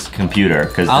on this computer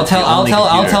because I'll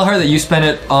tell her that you spent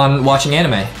it on watching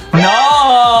anime.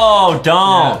 No,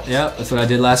 don't. Yeah, that's what I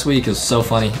did last week. It was so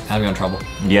funny. I'm in trouble.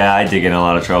 Yeah, I did get in a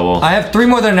lot of trouble. I have 3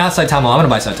 more that are not Saitama. I'm gonna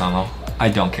buy Saitama. I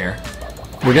don't care.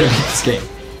 We're gonna beat this game.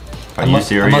 Are you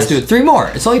serious? I must do it. 3 more.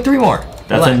 It's only 3 more.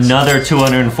 That's Relax. another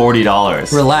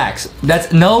 $240. Relax.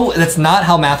 That's not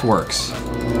how math works.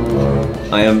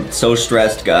 I am so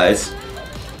stressed, guys.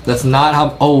 That's not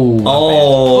how.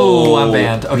 Oh, I'm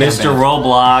banned. Okay, Mr. I'm banned.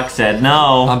 Roblox said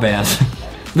no. I'm banned.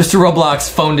 Mr. Roblox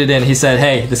phoned it in. He said,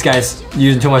 "Hey, this guy's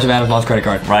using too much of Adam's mom's credit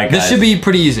card." Right, This guys. should be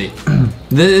pretty easy.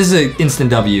 This is an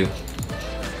instant W. Boom.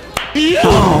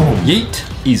 Yeet.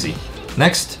 Easy.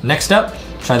 Next up,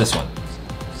 try this one.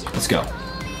 Let's go.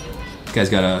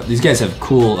 These guys have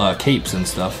cool capes and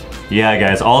stuff. Yeah,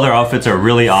 guys, all their outfits are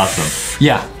really awesome.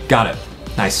 Yeah, got it.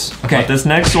 Nice. Okay. But this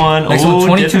next one, Next one,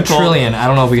 22 difficult. trillion. I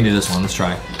don't know if we can do this one. Let's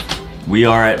try. We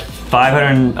are at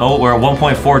 500. Oh, we're at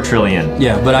 1.4 trillion.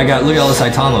 Yeah, but look at all the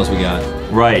Saitamos we got.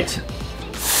 Right.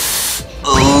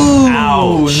 Ooh,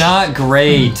 Ouch. not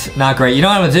great. Not great. You know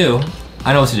what I'm gonna do?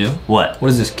 I know what to do. What? What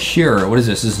is this? Cure. What is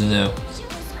this? This is new.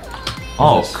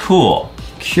 Oh, cool.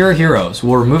 Cure heroes.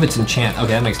 We'll remove its enchant.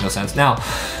 Okay, that makes no sense. Now,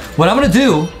 what I'm gonna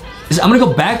do is I'm gonna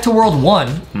go back to World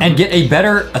 1 and get a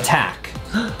better attack.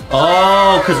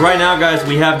 Oh, because right now, guys,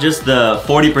 we have just the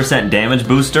 40% damage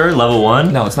booster, level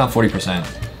 1. No, it's not 40%.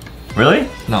 Really?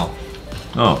 No.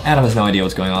 Oh. Adam has no idea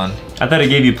what's going on. I thought it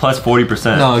gave you plus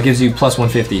 40%. No, it gives you plus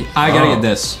 150. I gotta get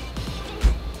this.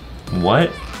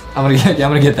 What? I'm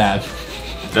gonna get that.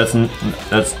 That's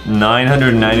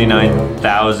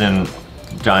 999,000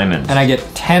 diamonds. And I get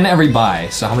 10 every buy.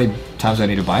 So how many times do I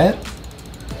need to buy it?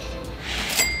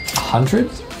 100?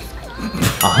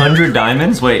 100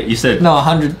 diamonds? Wait, you said... No,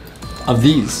 100 of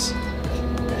these.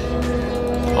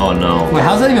 Oh no. Wait,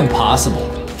 how's that even possible?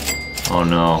 Oh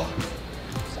no.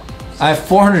 I have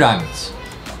 400 diamonds.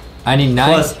 I need 9.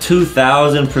 Plus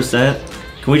 2,000%.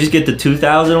 Can we just get the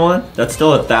 2,000 one? That's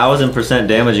still 1,000%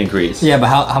 damage increase. Yeah, but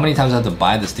how many times do I have to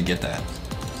buy this to get that?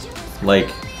 Like...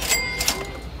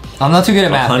 I'm not too good at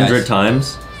math, 100 guys.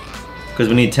 times? Because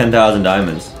we need 10,000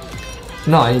 diamonds.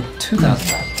 No, I need 2,000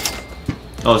 diamonds.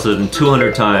 Oh, so then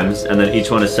 200 times, and then each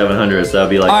one is 700, so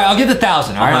that'd be like... All right, I'll get the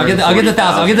 1,000. All right, I'll get the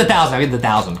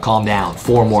 1,000. Calm down.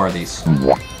 4 more of these.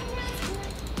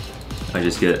 I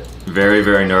just get very,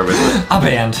 very nervous. I'm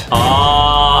banned.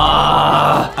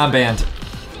 I'm banned.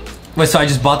 Wait, so I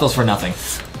just bought those for nothing.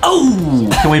 Oh!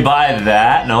 Can we buy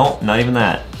that? No, not even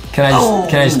that. Can I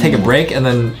just take a break and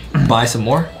then buy some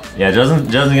more? Yeah,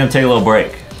 Justin's gonna take a little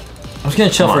break. I'm just gonna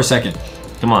chill for a second.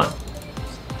 Come on.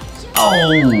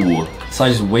 Oh! So I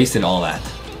just wasted all that.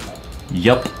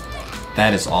 Yup.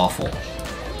 That is awful.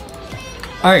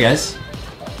 All right, guys.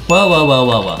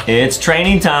 Well. It's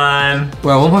training time.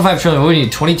 We're at 1.5 trillion. What do we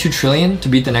need? 22 trillion to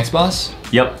beat the next boss?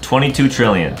 Yep, 22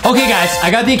 trillion. Okay, guys.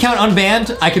 I got the account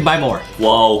unbanned. I could buy more.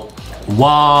 Whoa.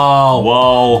 Wow.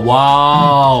 Whoa.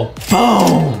 Wow.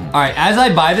 Boom. All right, as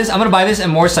I buy this, I'm gonna buy this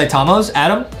and more Saitamos.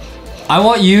 Adam, I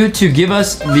want you to give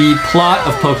us the plot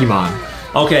of Pokemon.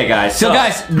 Okay, guys. So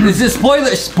guys, this is spoiler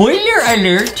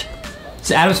alert.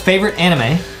 It's Adam's favorite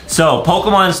anime. So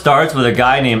Pokemon starts with a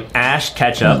guy named Ash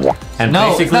Ketchup, and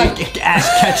basically it's not Ash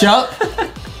Ketchup.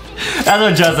 That's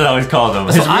what Justin always called him.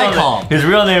 That's what I call him. His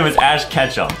real name is Ash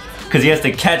Ketchum because he has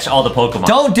to catch all the Pokemon.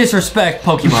 Don't disrespect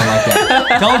Pokemon like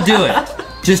that. Don't do it.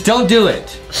 Just don't do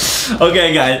it.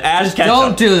 Okay, guys, Ash Ketchum.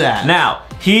 Don't do that. Now,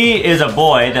 he is a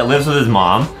boy that lives with his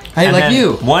mom. Hey, and like then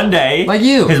you. One day, like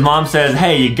you. His mom says,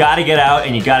 hey, you gotta get out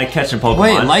and you gotta catch some Pokemon.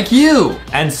 Wait, like you.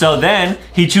 And so then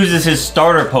he chooses his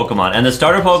starter Pokemon, and the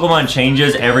starter Pokemon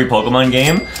changes every Pokemon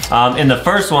game. In the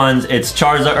first ones, it's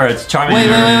Charizard or it's Charmander.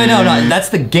 Wait, no, that's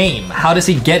the game. How does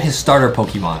he get his starter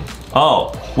Pokemon?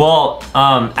 Oh, well,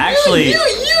 actually,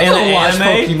 in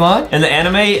the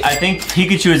anime, I think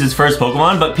Pikachu is his first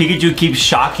Pokemon, but Pikachu keeps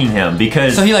shocking him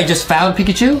because... So he like just found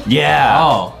Pikachu? Yeah.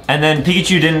 Oh. And then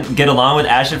Pikachu didn't get along with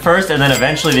Ash at first, and then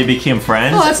eventually they became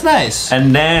friends. Oh, that's nice.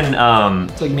 And then,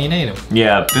 it's like me and Adam.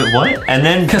 Yeah, but what? And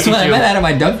then because when I met Adam,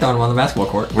 I dunked on him on the basketball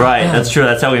court. Right, that's true.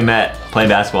 That's how we met, playing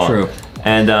basketball. True.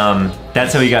 And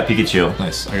that's how he got Pikachu.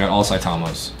 Nice. I got all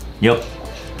Saitamos. Yep.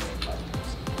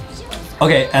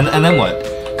 Okay, and then what?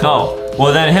 Oh,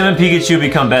 well then him and Pikachu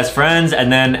become best friends,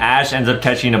 and then Ash ends up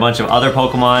catching a bunch of other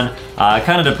Pokemon. It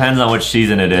kind of depends on which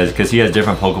season it is, because he has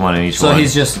different Pokemon in each one. So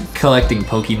he's just collecting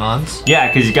Pokemons? Yeah,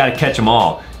 because you gotta catch them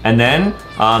all. And then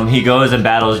he goes and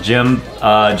battles gym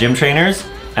trainers,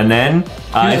 and then...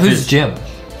 who's gym?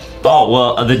 Oh,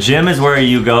 well, the gym is where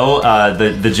you go,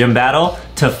 the gym battle,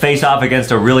 to face off against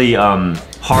a really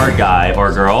hard guy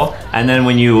or girl, and then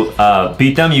when you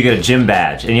beat them, you get a gym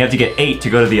badge, and you have to get 8 to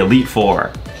go to the Elite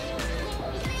Four.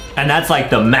 And that's like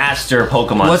the master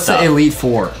Pokemon What's stuff. the Elite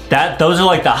Four? Those are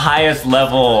like the highest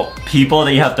level people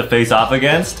that you have to face off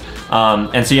against.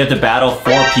 And so you have to battle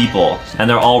 4 people, and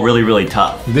they're all really, really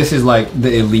tough. This is like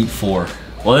the Elite Four.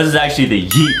 Well, this is actually the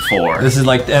Yeet 4. This is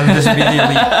like, and this would be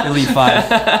the Elite 5.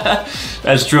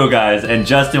 That's true, guys. And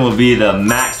Justin will be the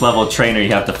max level trainer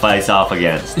you have to face off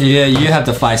against. Yeah, you have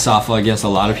to face off against a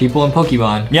lot of people in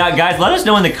Pokemon. Yeah, guys, let us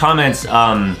know in the comments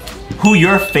who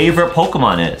your favorite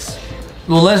Pokemon is.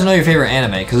 Well, let us know your favorite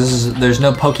anime, because there's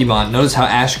no Pokemon. Notice how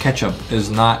Ash Ketchum is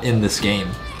not in this game.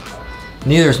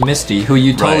 Neither is Misty, who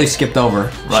you totally skipped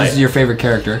over. Right. She's your favorite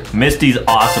character. Misty's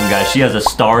awesome, guys. She has a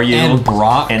Staryu. And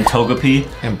Brock. And Togepi.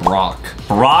 And Brock.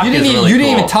 Brock is really cool. You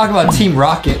didn't even talk about Team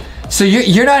Rocket. So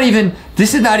you're not even,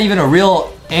 this is not even a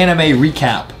real anime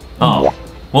recap. Oh.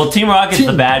 Well, Team Rocket's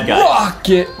the bad guy.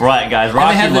 Rocket. Right, guys.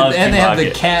 Rocket loves Team Rocket. And they have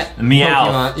the cat. Meow.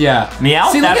 Pokemon. Yeah.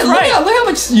 Meow? See, That's right. Look how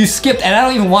much you skipped, and I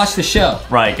don't even watch the show.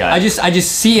 Right, guys. I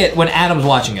just see it when Adam's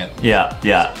watching it. Yeah,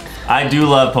 yeah. I do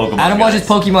love Pokemon. Adam watches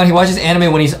Pokemon. He watches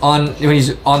anime when he's on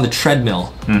the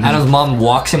treadmill. Adam's mom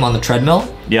walks him on the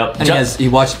treadmill. Yep. And he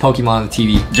watches Pokemon on the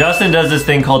TV. Justin does this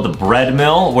thing called the bread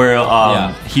mill, where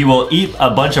he will eat a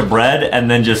bunch of bread and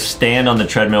then just stand on the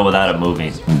treadmill without it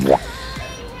moving.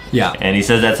 Yeah. And he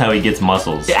says that's how he gets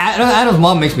muscles. Adam's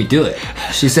mom makes me do it.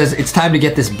 She says, it's time to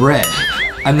get this bread.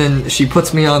 And then she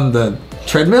puts me on the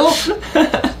treadmill.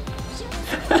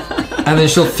 And then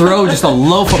she'll throw just a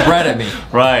loaf of bread at me.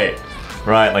 Right,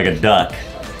 like a duck.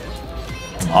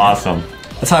 Awesome.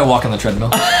 That's how I walk on the treadmill.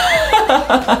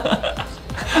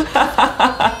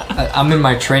 I'm in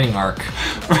my training arc.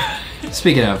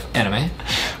 Speaking of anime.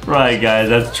 Right, guys,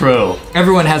 that's true.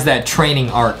 Everyone has that training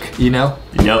arc, you know?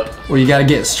 Yep. Where you gotta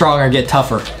get stronger, get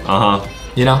tougher. Uh-huh.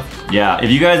 You know? Yeah, if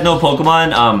you guys know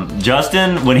Pokemon,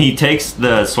 Justin, when he takes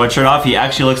the sweatshirt off, he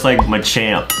actually looks like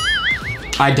Machamp.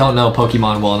 I don't know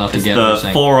Pokemon well enough to get what you're the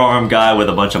saying. four-arm guy with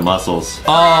a bunch of muscles.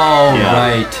 Oh, Yeah.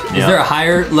 right. Is Yeah. there a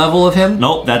higher level of him?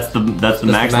 Nope, that's the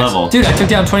max level. Dude, I took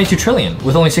down 22 trillion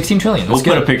with only 16 trillion. That's We'll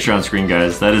good. put a picture on screen,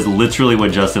 guys. That is literally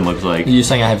what Justin looks like. You're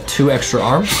saying I have 2 extra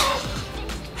arms?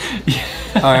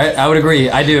 All right, I would agree.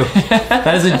 I do.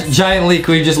 That is a giant leak.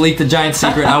 We just leaked a giant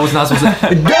secret. I was not supposed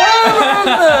to.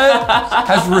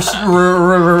 Has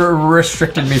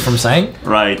restricted me from saying.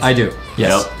 Right. I do.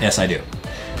 Yes. Yep. Yes, I do.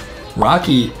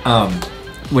 Rocky,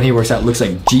 when he works out, looks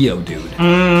like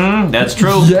Geodude. That's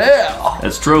true. Yeah.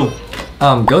 That's true.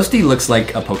 Ghosty looks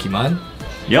like a Pokemon.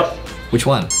 Yep. Which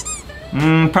one?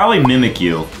 Probably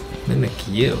Mimikyu.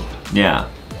 Mimikyu. Yeah.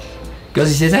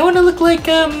 Ghosty says, I want to look like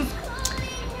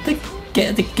the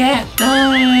cat.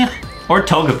 Or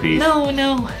Togepi.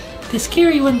 No, the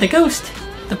scary one, the ghost,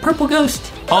 the purple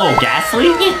ghost. Oh, Ghastly?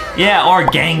 Yeah, or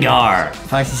Gengar.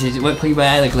 Foxy says, what Pokemon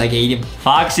I look like, Aiden?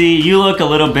 Foxy, you look a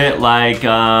little bit like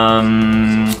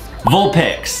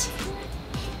Vulpix,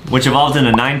 which evolves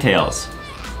into Ninetales.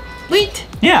 Wait.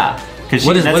 Yeah, because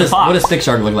What that's a fox. does Thick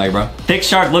Shark look like, bro? Thick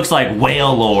Shark looks like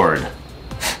Whale Lord.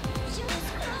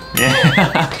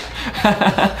 Yeah.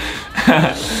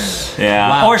 Yeah.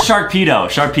 Wow. Or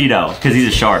Sharpedo, because he's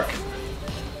a shark.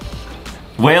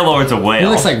 Whale Lord's a whale. He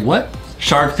looks like what?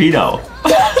 Sharpedo.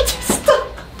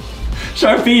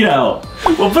 Sharpedo.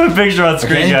 We'll put a picture on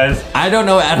screen, guys. I don't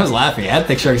know. Adam's laughing at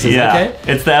Thick Shark. Says, Yeah, okay.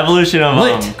 it's the evolution of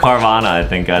Lit. Carvana, I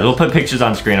think, guys. We'll put pictures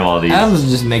on screen of all these. Adam's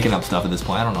just making up stuff at this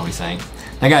point. I don't know what he's saying.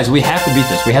 Now, guys, we have to beat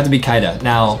this. We have to beat Kaida.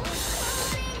 Now,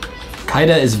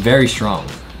 Kaida is very strong.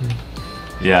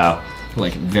 Yeah,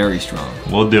 Like, very strong.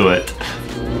 we'll do it.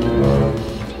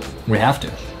 We have to.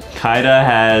 Kaida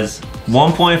has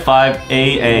 1.5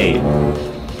 AA,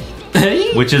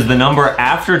 which is the number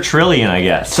after trillion, I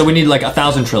guess. So we need like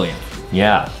 1,000 trillion.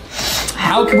 Yeah.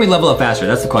 How can we level up faster?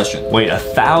 That's the question. Wait,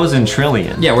 1,000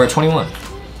 trillion? Yeah, we're at 21.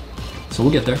 So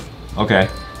we'll get there. Okay.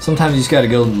 Sometimes you just gotta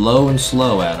go low and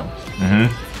slow, Adam.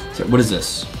 So what is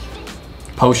this?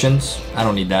 Potions? I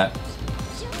don't need that.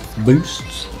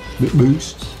 Boosts?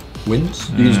 Boosts? Wins?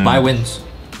 You can just buy wins.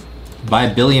 Buy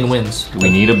 1 billion wins. Do we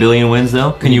need 1 billion wins,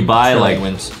 though? Can you buy, like,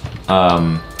 wins?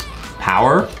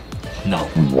 power? No.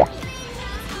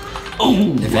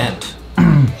 Oh! Event.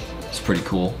 It's pretty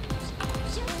cool.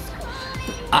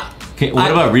 Okay,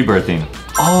 what about rebirthing?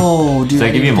 Oh, dude. Does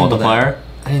that give you a multiplier?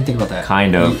 I didn't think about that.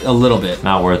 Kind of. A little bit.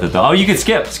 Not worth it, though. Oh, you could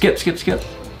skip.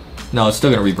 No, it's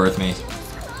still gonna rebirth me.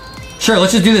 Sure,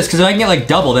 let's just do this, because if I can get like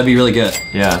double, that'd be really good.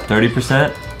 Yeah,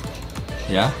 30%?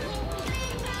 Yeah?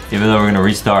 Even though we're gonna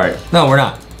restart. No, we're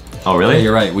not. Oh, really? Yeah,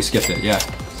 you're right, we skipped it, yeah.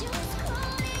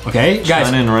 Okay, guys,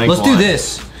 Shine in rank let's do 1.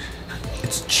 this.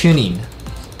 It's tuning.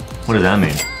 What does that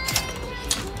mean?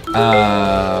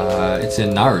 It's in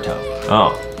Naruto.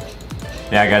 Oh.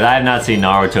 Yeah, guys, I have not seen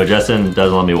Naruto. Justin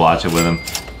doesn't let me watch it with him.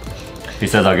 He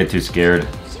says I'll get too scared.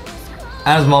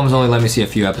 Adam's mom's only let me see a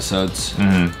few episodes.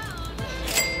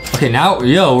 Okay, now,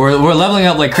 we're leveling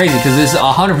up like crazy, because this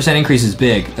 100% increase is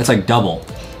big. That's like double.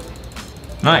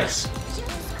 Nice.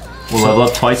 We'll level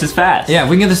up twice as fast. Yeah, if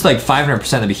we can get this to like 500%,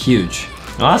 that'd be huge.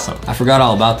 Awesome. I forgot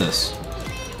all about this.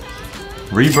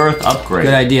 Rebirth upgrade.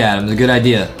 Good idea, Adam. It's a good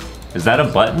idea. Is that a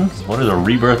button? What is a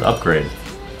rebirth upgrade?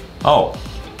 Oh.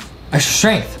 Extra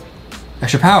strength.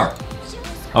 Extra power.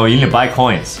 Oh, you need to buy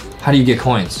coins. How do you get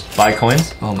coins? Buy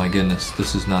coins? Oh my goodness,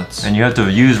 this is nuts. And you have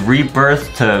to use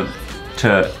rebirth to...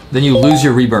 Then you lose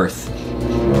your rebirth.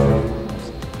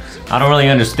 I don't really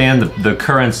understand the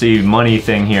currency money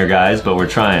thing here, guys, but we're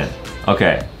trying.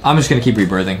 Okay. I'm just gonna keep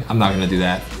rebirthing. I'm not gonna do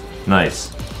that.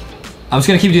 Nice. I'm just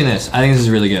gonna keep doing this. I think this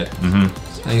is really good. I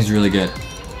think it's really good.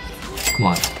 Come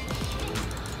on.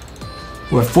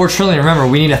 We're at 4 trillion. Remember,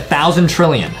 we need 1,000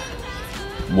 trillion.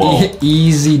 Whoa.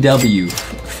 Easy W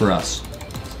for us.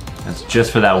 That's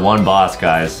just for that one boss,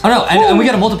 guys. Oh no, and we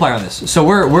got a multiplier on this. So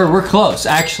we're close,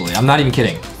 actually. I'm not even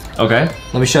kidding. Okay.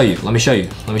 Let me show you. Let me show you.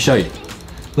 Let me show you.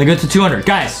 Let me go to 200.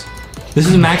 Guys, this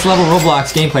is max level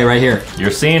Roblox gameplay right here.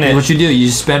 You're seeing it. What you do, you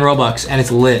just spend Robux and it's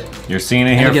lit. You're seeing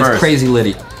it here and it gets first. crazy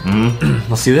litty.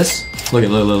 Let's see this. Look.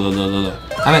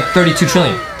 I'm at 32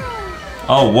 trillion.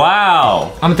 Oh,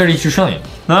 wow. I'm at 32 trillion.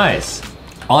 Nice.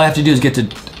 All I have to do is get to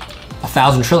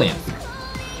 1,000 trillion.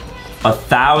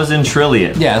 1,000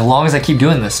 trillion. Yeah, as long as I keep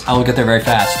doing this, I will get there very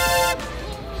fast.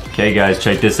 Okay, guys,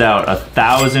 check this out.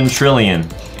 1,000 trillion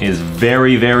is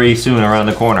very, very soon around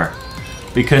the corner.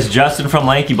 Because Justin from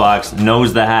LankyBox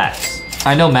knows the hacks.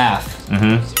 I know math.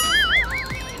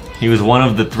 He was one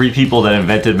of the 3 people that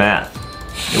invented math.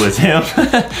 It was him,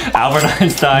 Albert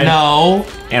Einstein, No.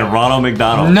 and Ronald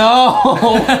McDonald. No.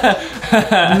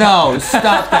 No,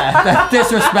 stop that. That's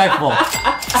disrespectful.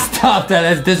 Stop that.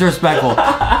 That's disrespectful.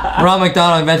 Ronald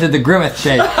McDonald invented the Grimace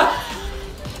shape.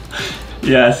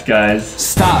 Yes, guys.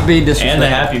 Stop being disrespectful.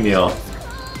 And the Happy Meal.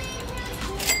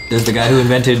 There's the guy who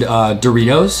invented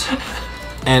Doritos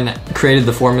and created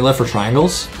the formula for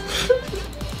triangles.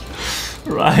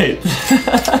 Right.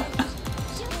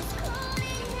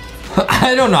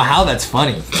 I don't know how that's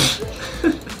funny.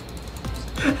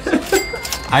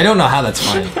 I don't know how that's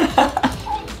funny.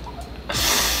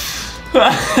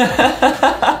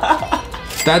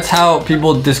 That's how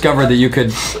people discovered that you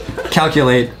could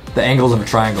calculate the angles of a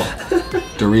triangle.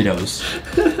 Doritos.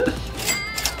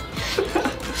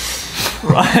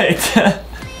 Right.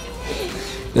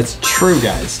 That's true,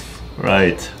 guys.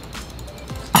 Right.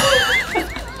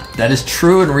 That is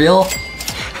true and real.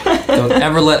 Don't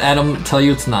ever let Adam tell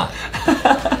you it's not.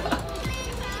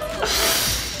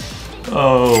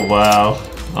 Oh, wow.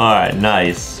 All right,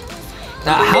 nice.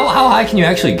 How high can you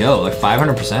actually go? Like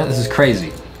 500%? This is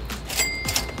crazy.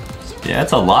 Yeah,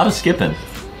 it's a lot of skipping.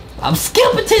 I'm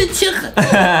skipping to the chicken.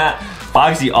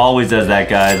 Foxy always does that,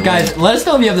 guys. Guys, let us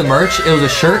know if you have the merch. It was a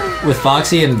shirt with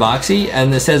Foxy and Boxy,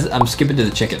 and it says, I'm skipping to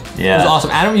the chicken. Yeah. It was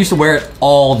awesome. Adam used to wear it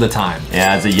all the time.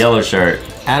 Yeah, it's a yellow shirt.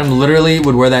 Adam literally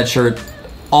would wear that shirt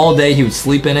all day. He would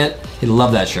sleep in it. He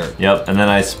loved that shirt. Yep, and then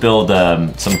I spilled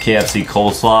some KFC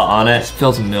coleslaw on it.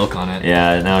 Spilled some milk on it.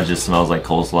 Yeah, now it just smells like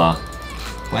coleslaw.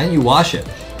 Why didn't you wash it?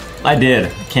 I did.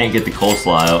 I can't get the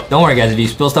coleslaw out. Don't worry, guys. If you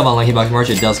spill stuff on LankyBox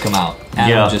merch, it does come out. Adam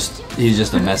Yeah. he's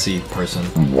just a messy person.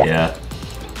 Yeah,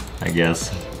 I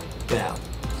guess. Yeah.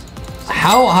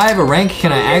 How high of a rank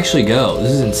can I actually go?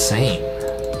 This is insane.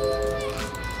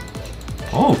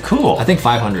 Oh, cool. I think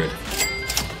 500.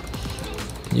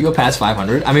 Can you go past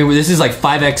 500? I mean, this is like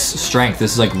 5x strength.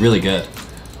 This is like really good.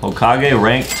 Hokage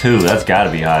rank 2. That's gotta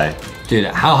be high. Dude,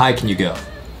 how high can you go?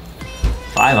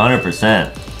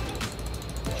 500%.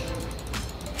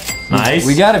 Nice.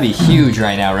 We gotta be huge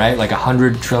right now, right? Like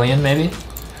 100 trillion, maybe?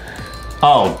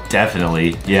 Oh,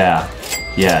 definitely. Yeah.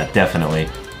 Yeah, definitely.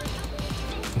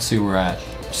 Let's see where we're at.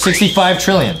 65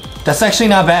 trillion. That's actually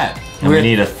not bad. And we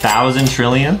need 1,000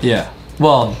 trillion? Yeah.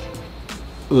 Well,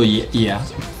 yeah.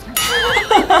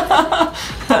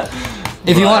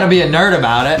 If you want to be a nerd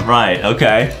about it. Right,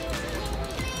 okay.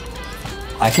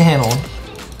 I can handle them.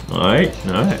 Alright,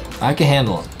 alright. I can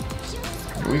handle them.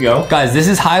 Here we go. Guys, this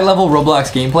is high level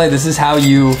Roblox gameplay. This is how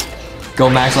you go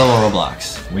max level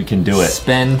Roblox. We can do it.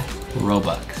 Spend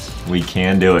Robux. We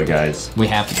can do it, guys. We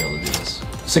have to be able to do this.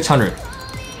 600.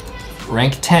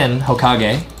 Rank 10,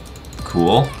 Hokage.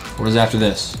 Cool. What is after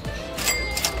this?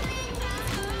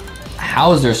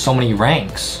 How is there so many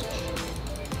ranks?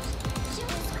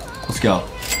 Let's go.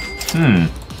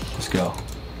 Let's go.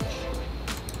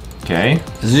 Okay.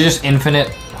 Is it just infinite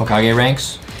Hokage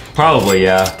ranks? Probably,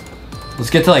 yeah. Let's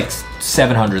get to like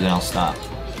 700, then I'll stop.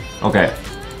 Okay.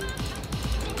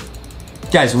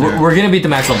 Guys, we're gonna beat the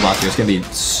max level boss here. It's gonna be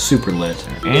super lit.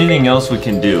 Anything else we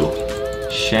can do?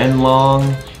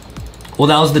 Shenlong. Well,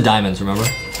 that was the diamonds, remember?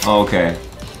 Oh, okay.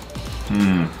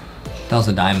 That was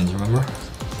the diamonds, remember?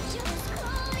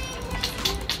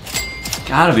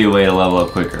 Gotta be a way to level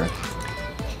up quicker.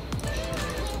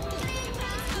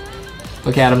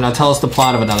 Okay, Adam, now tell us the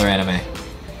plot of another anime.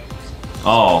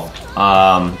 Oh,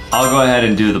 I'll go ahead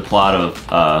and do the plot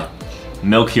of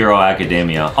Milk Hero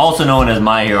Academia, also known as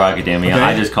My Hero Academia. Okay.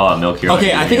 I just call it Milk Hero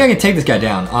Okay, Academia. I think I can take this guy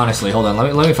down, honestly. Hold on,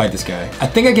 let me fight this guy. I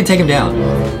think I can take him down.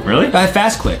 Really? By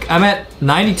fast click. I'm at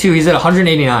 92, he's at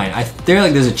 189. I feel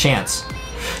like there's a chance.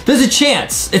 There's a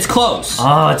chance! It's close.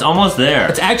 Oh, it's almost there.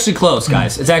 It's actually close,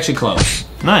 guys. It's actually close.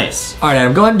 Nice. Alright,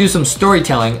 Adam, go ahead and do some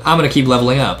storytelling. I'm gonna keep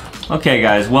leveling up. Okay,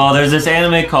 guys. Well, there's this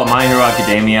anime called My Hero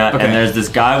Academia, Okay. and there's this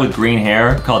guy with green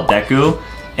hair called Deku,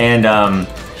 and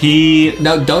he...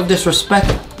 No, don't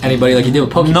disrespect anybody like you did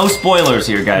with Pokemon. No spoilers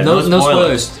here, guys. No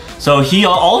spoilers. So he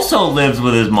also lives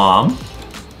with his mom.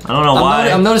 I don't know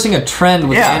why. I'm noticing a trend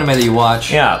with anime that you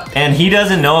watch. Yeah, and he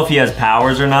doesn't know if he has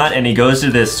powers or not, and he goes to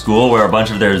this school where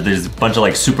there's a bunch of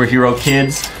like superhero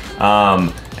kids.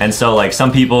 And so like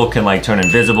some people can like turn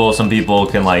invisible, some people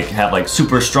can like have like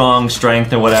super strong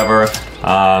strength or whatever.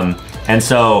 And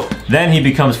so then he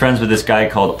becomes friends with this guy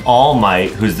called All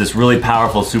Might, who's this really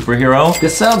powerful superhero.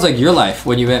 This sounds like your life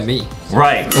when you met me.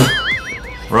 Right.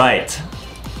 Right.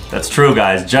 That's true,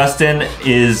 guys. Justin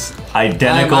is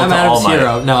identical I'm to All Adam's Might.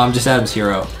 hero. No, I'm just Adam's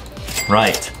hero.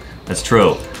 Right. That's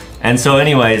true. And so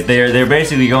anyways, they're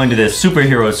basically going to this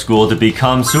superhero school to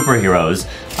become superheroes.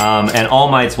 And All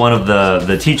Might's one of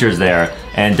the teachers there.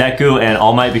 And Deku and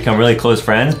All Might become really close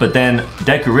friends, but then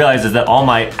Deku realizes that All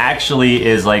Might actually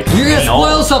is like... You're gonna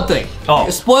spoil something! Oh.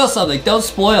 Spoil something, don't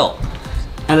spoil!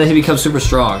 And then he becomes super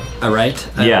strong, alright?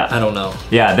 Yeah. I don't know.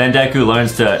 Yeah, then Deku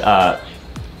learns to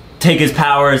take his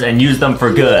powers and use them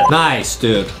for good. Nice,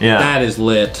 dude. Yeah. That is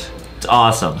lit. It's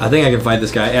awesome. I think I can fight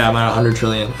this guy. Yeah, I'm at 100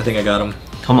 trillion. I think I got him.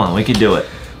 Come on, we can do it.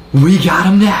 We got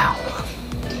him now.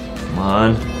 Come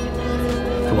on.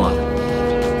 Come on.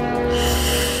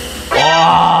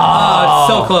 Oh, it's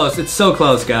so close. It's so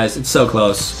close, guys. It's so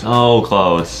close. So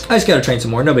close. I just gotta train some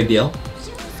more. No big deal.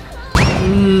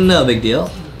 No big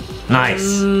deal.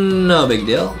 Nice. No big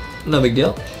deal. No big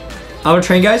deal. I'm gonna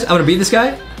train, guys. I'm gonna beat this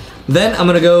guy. Then I'm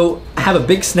gonna go have a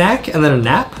big snack and then a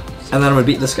nap. And then I'm gonna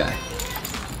beat this guy.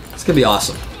 It's gonna be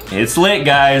awesome. It's lit,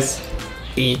 guys.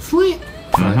 It's lit.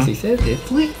 Foxy says it's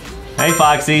lit. Hey,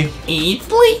 Foxy. It's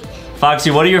lit.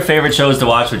 Foxy, what are your favorite shows to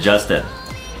watch with Justin?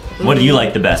 What do you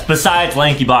like the best, besides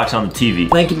LankyBox on the TV?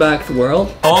 LankyBox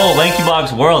World. Oh,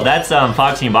 LankyBox World. That's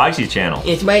Foxy and Boxy's channel.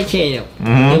 It's my channel.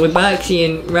 And with Boxy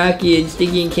and Rocky and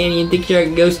Sticky and Candy and Thick Shark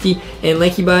and Ghosty and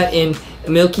LankyBot and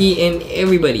Milky and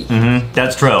everybody.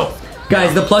 That's true.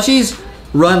 Guys, the plushies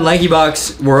run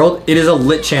LankyBox World. It is a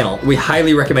lit channel. We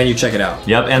highly recommend you check it out.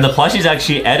 Yep, and the plushies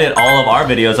actually edit all of our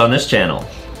videos on this channel.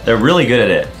 They're really good at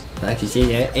it. Like you say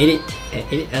that, edit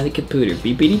on the computer.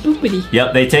 Beepity boopity.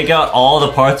 Yep, they take out all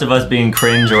the parts of us being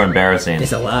cringe or embarrassing.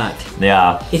 It's a lot.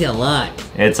 Yeah. It's a lot.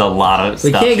 It's a lot of We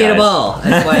stuff, can't get guys. them all.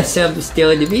 That's why some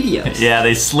still in the videos. Yeah,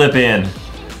 they slip in.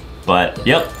 But,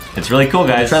 yep, it's really cool,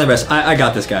 guys. Try their best. I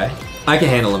got this guy. I can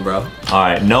handle him, bro.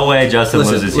 Alright, no way Justin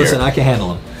loses here. Listen, I can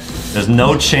handle him. There's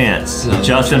no chance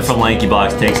Justin from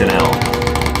LankyBox takes an L.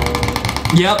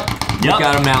 Yep.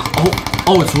 Got him now.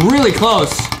 Oh, it's really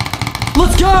close.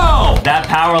 Let's go! That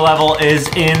power level is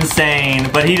insane,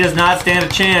 but he does not stand a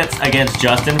chance against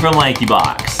Justin from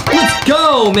LankyBox. Let's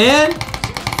go, man!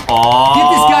 Oh, Get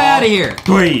this guy out of here!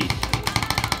 3,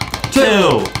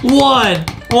 2, 1.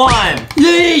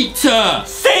 Yeet!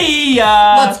 See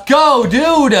ya! Let's go,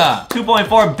 dude!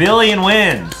 2.4 billion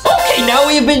wins. Okay, now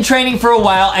we have been training for a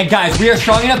while, and guys, we are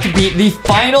strong enough to beat the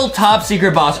final top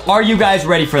secret boss. Are you guys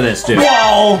ready for this, dude?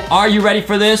 Whoa! Are you ready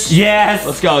for this? Yes!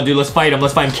 Let's go, dude. Let's fight him.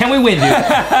 Let's fight him. Can we win, dude?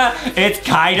 It's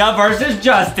Kaida versus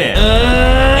Justin.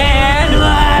 And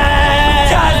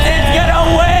Justin's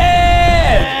gonna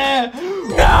win!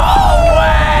 No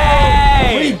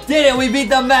way! We did it. We beat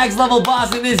the max level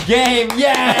boss in this game.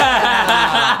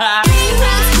 Yeah!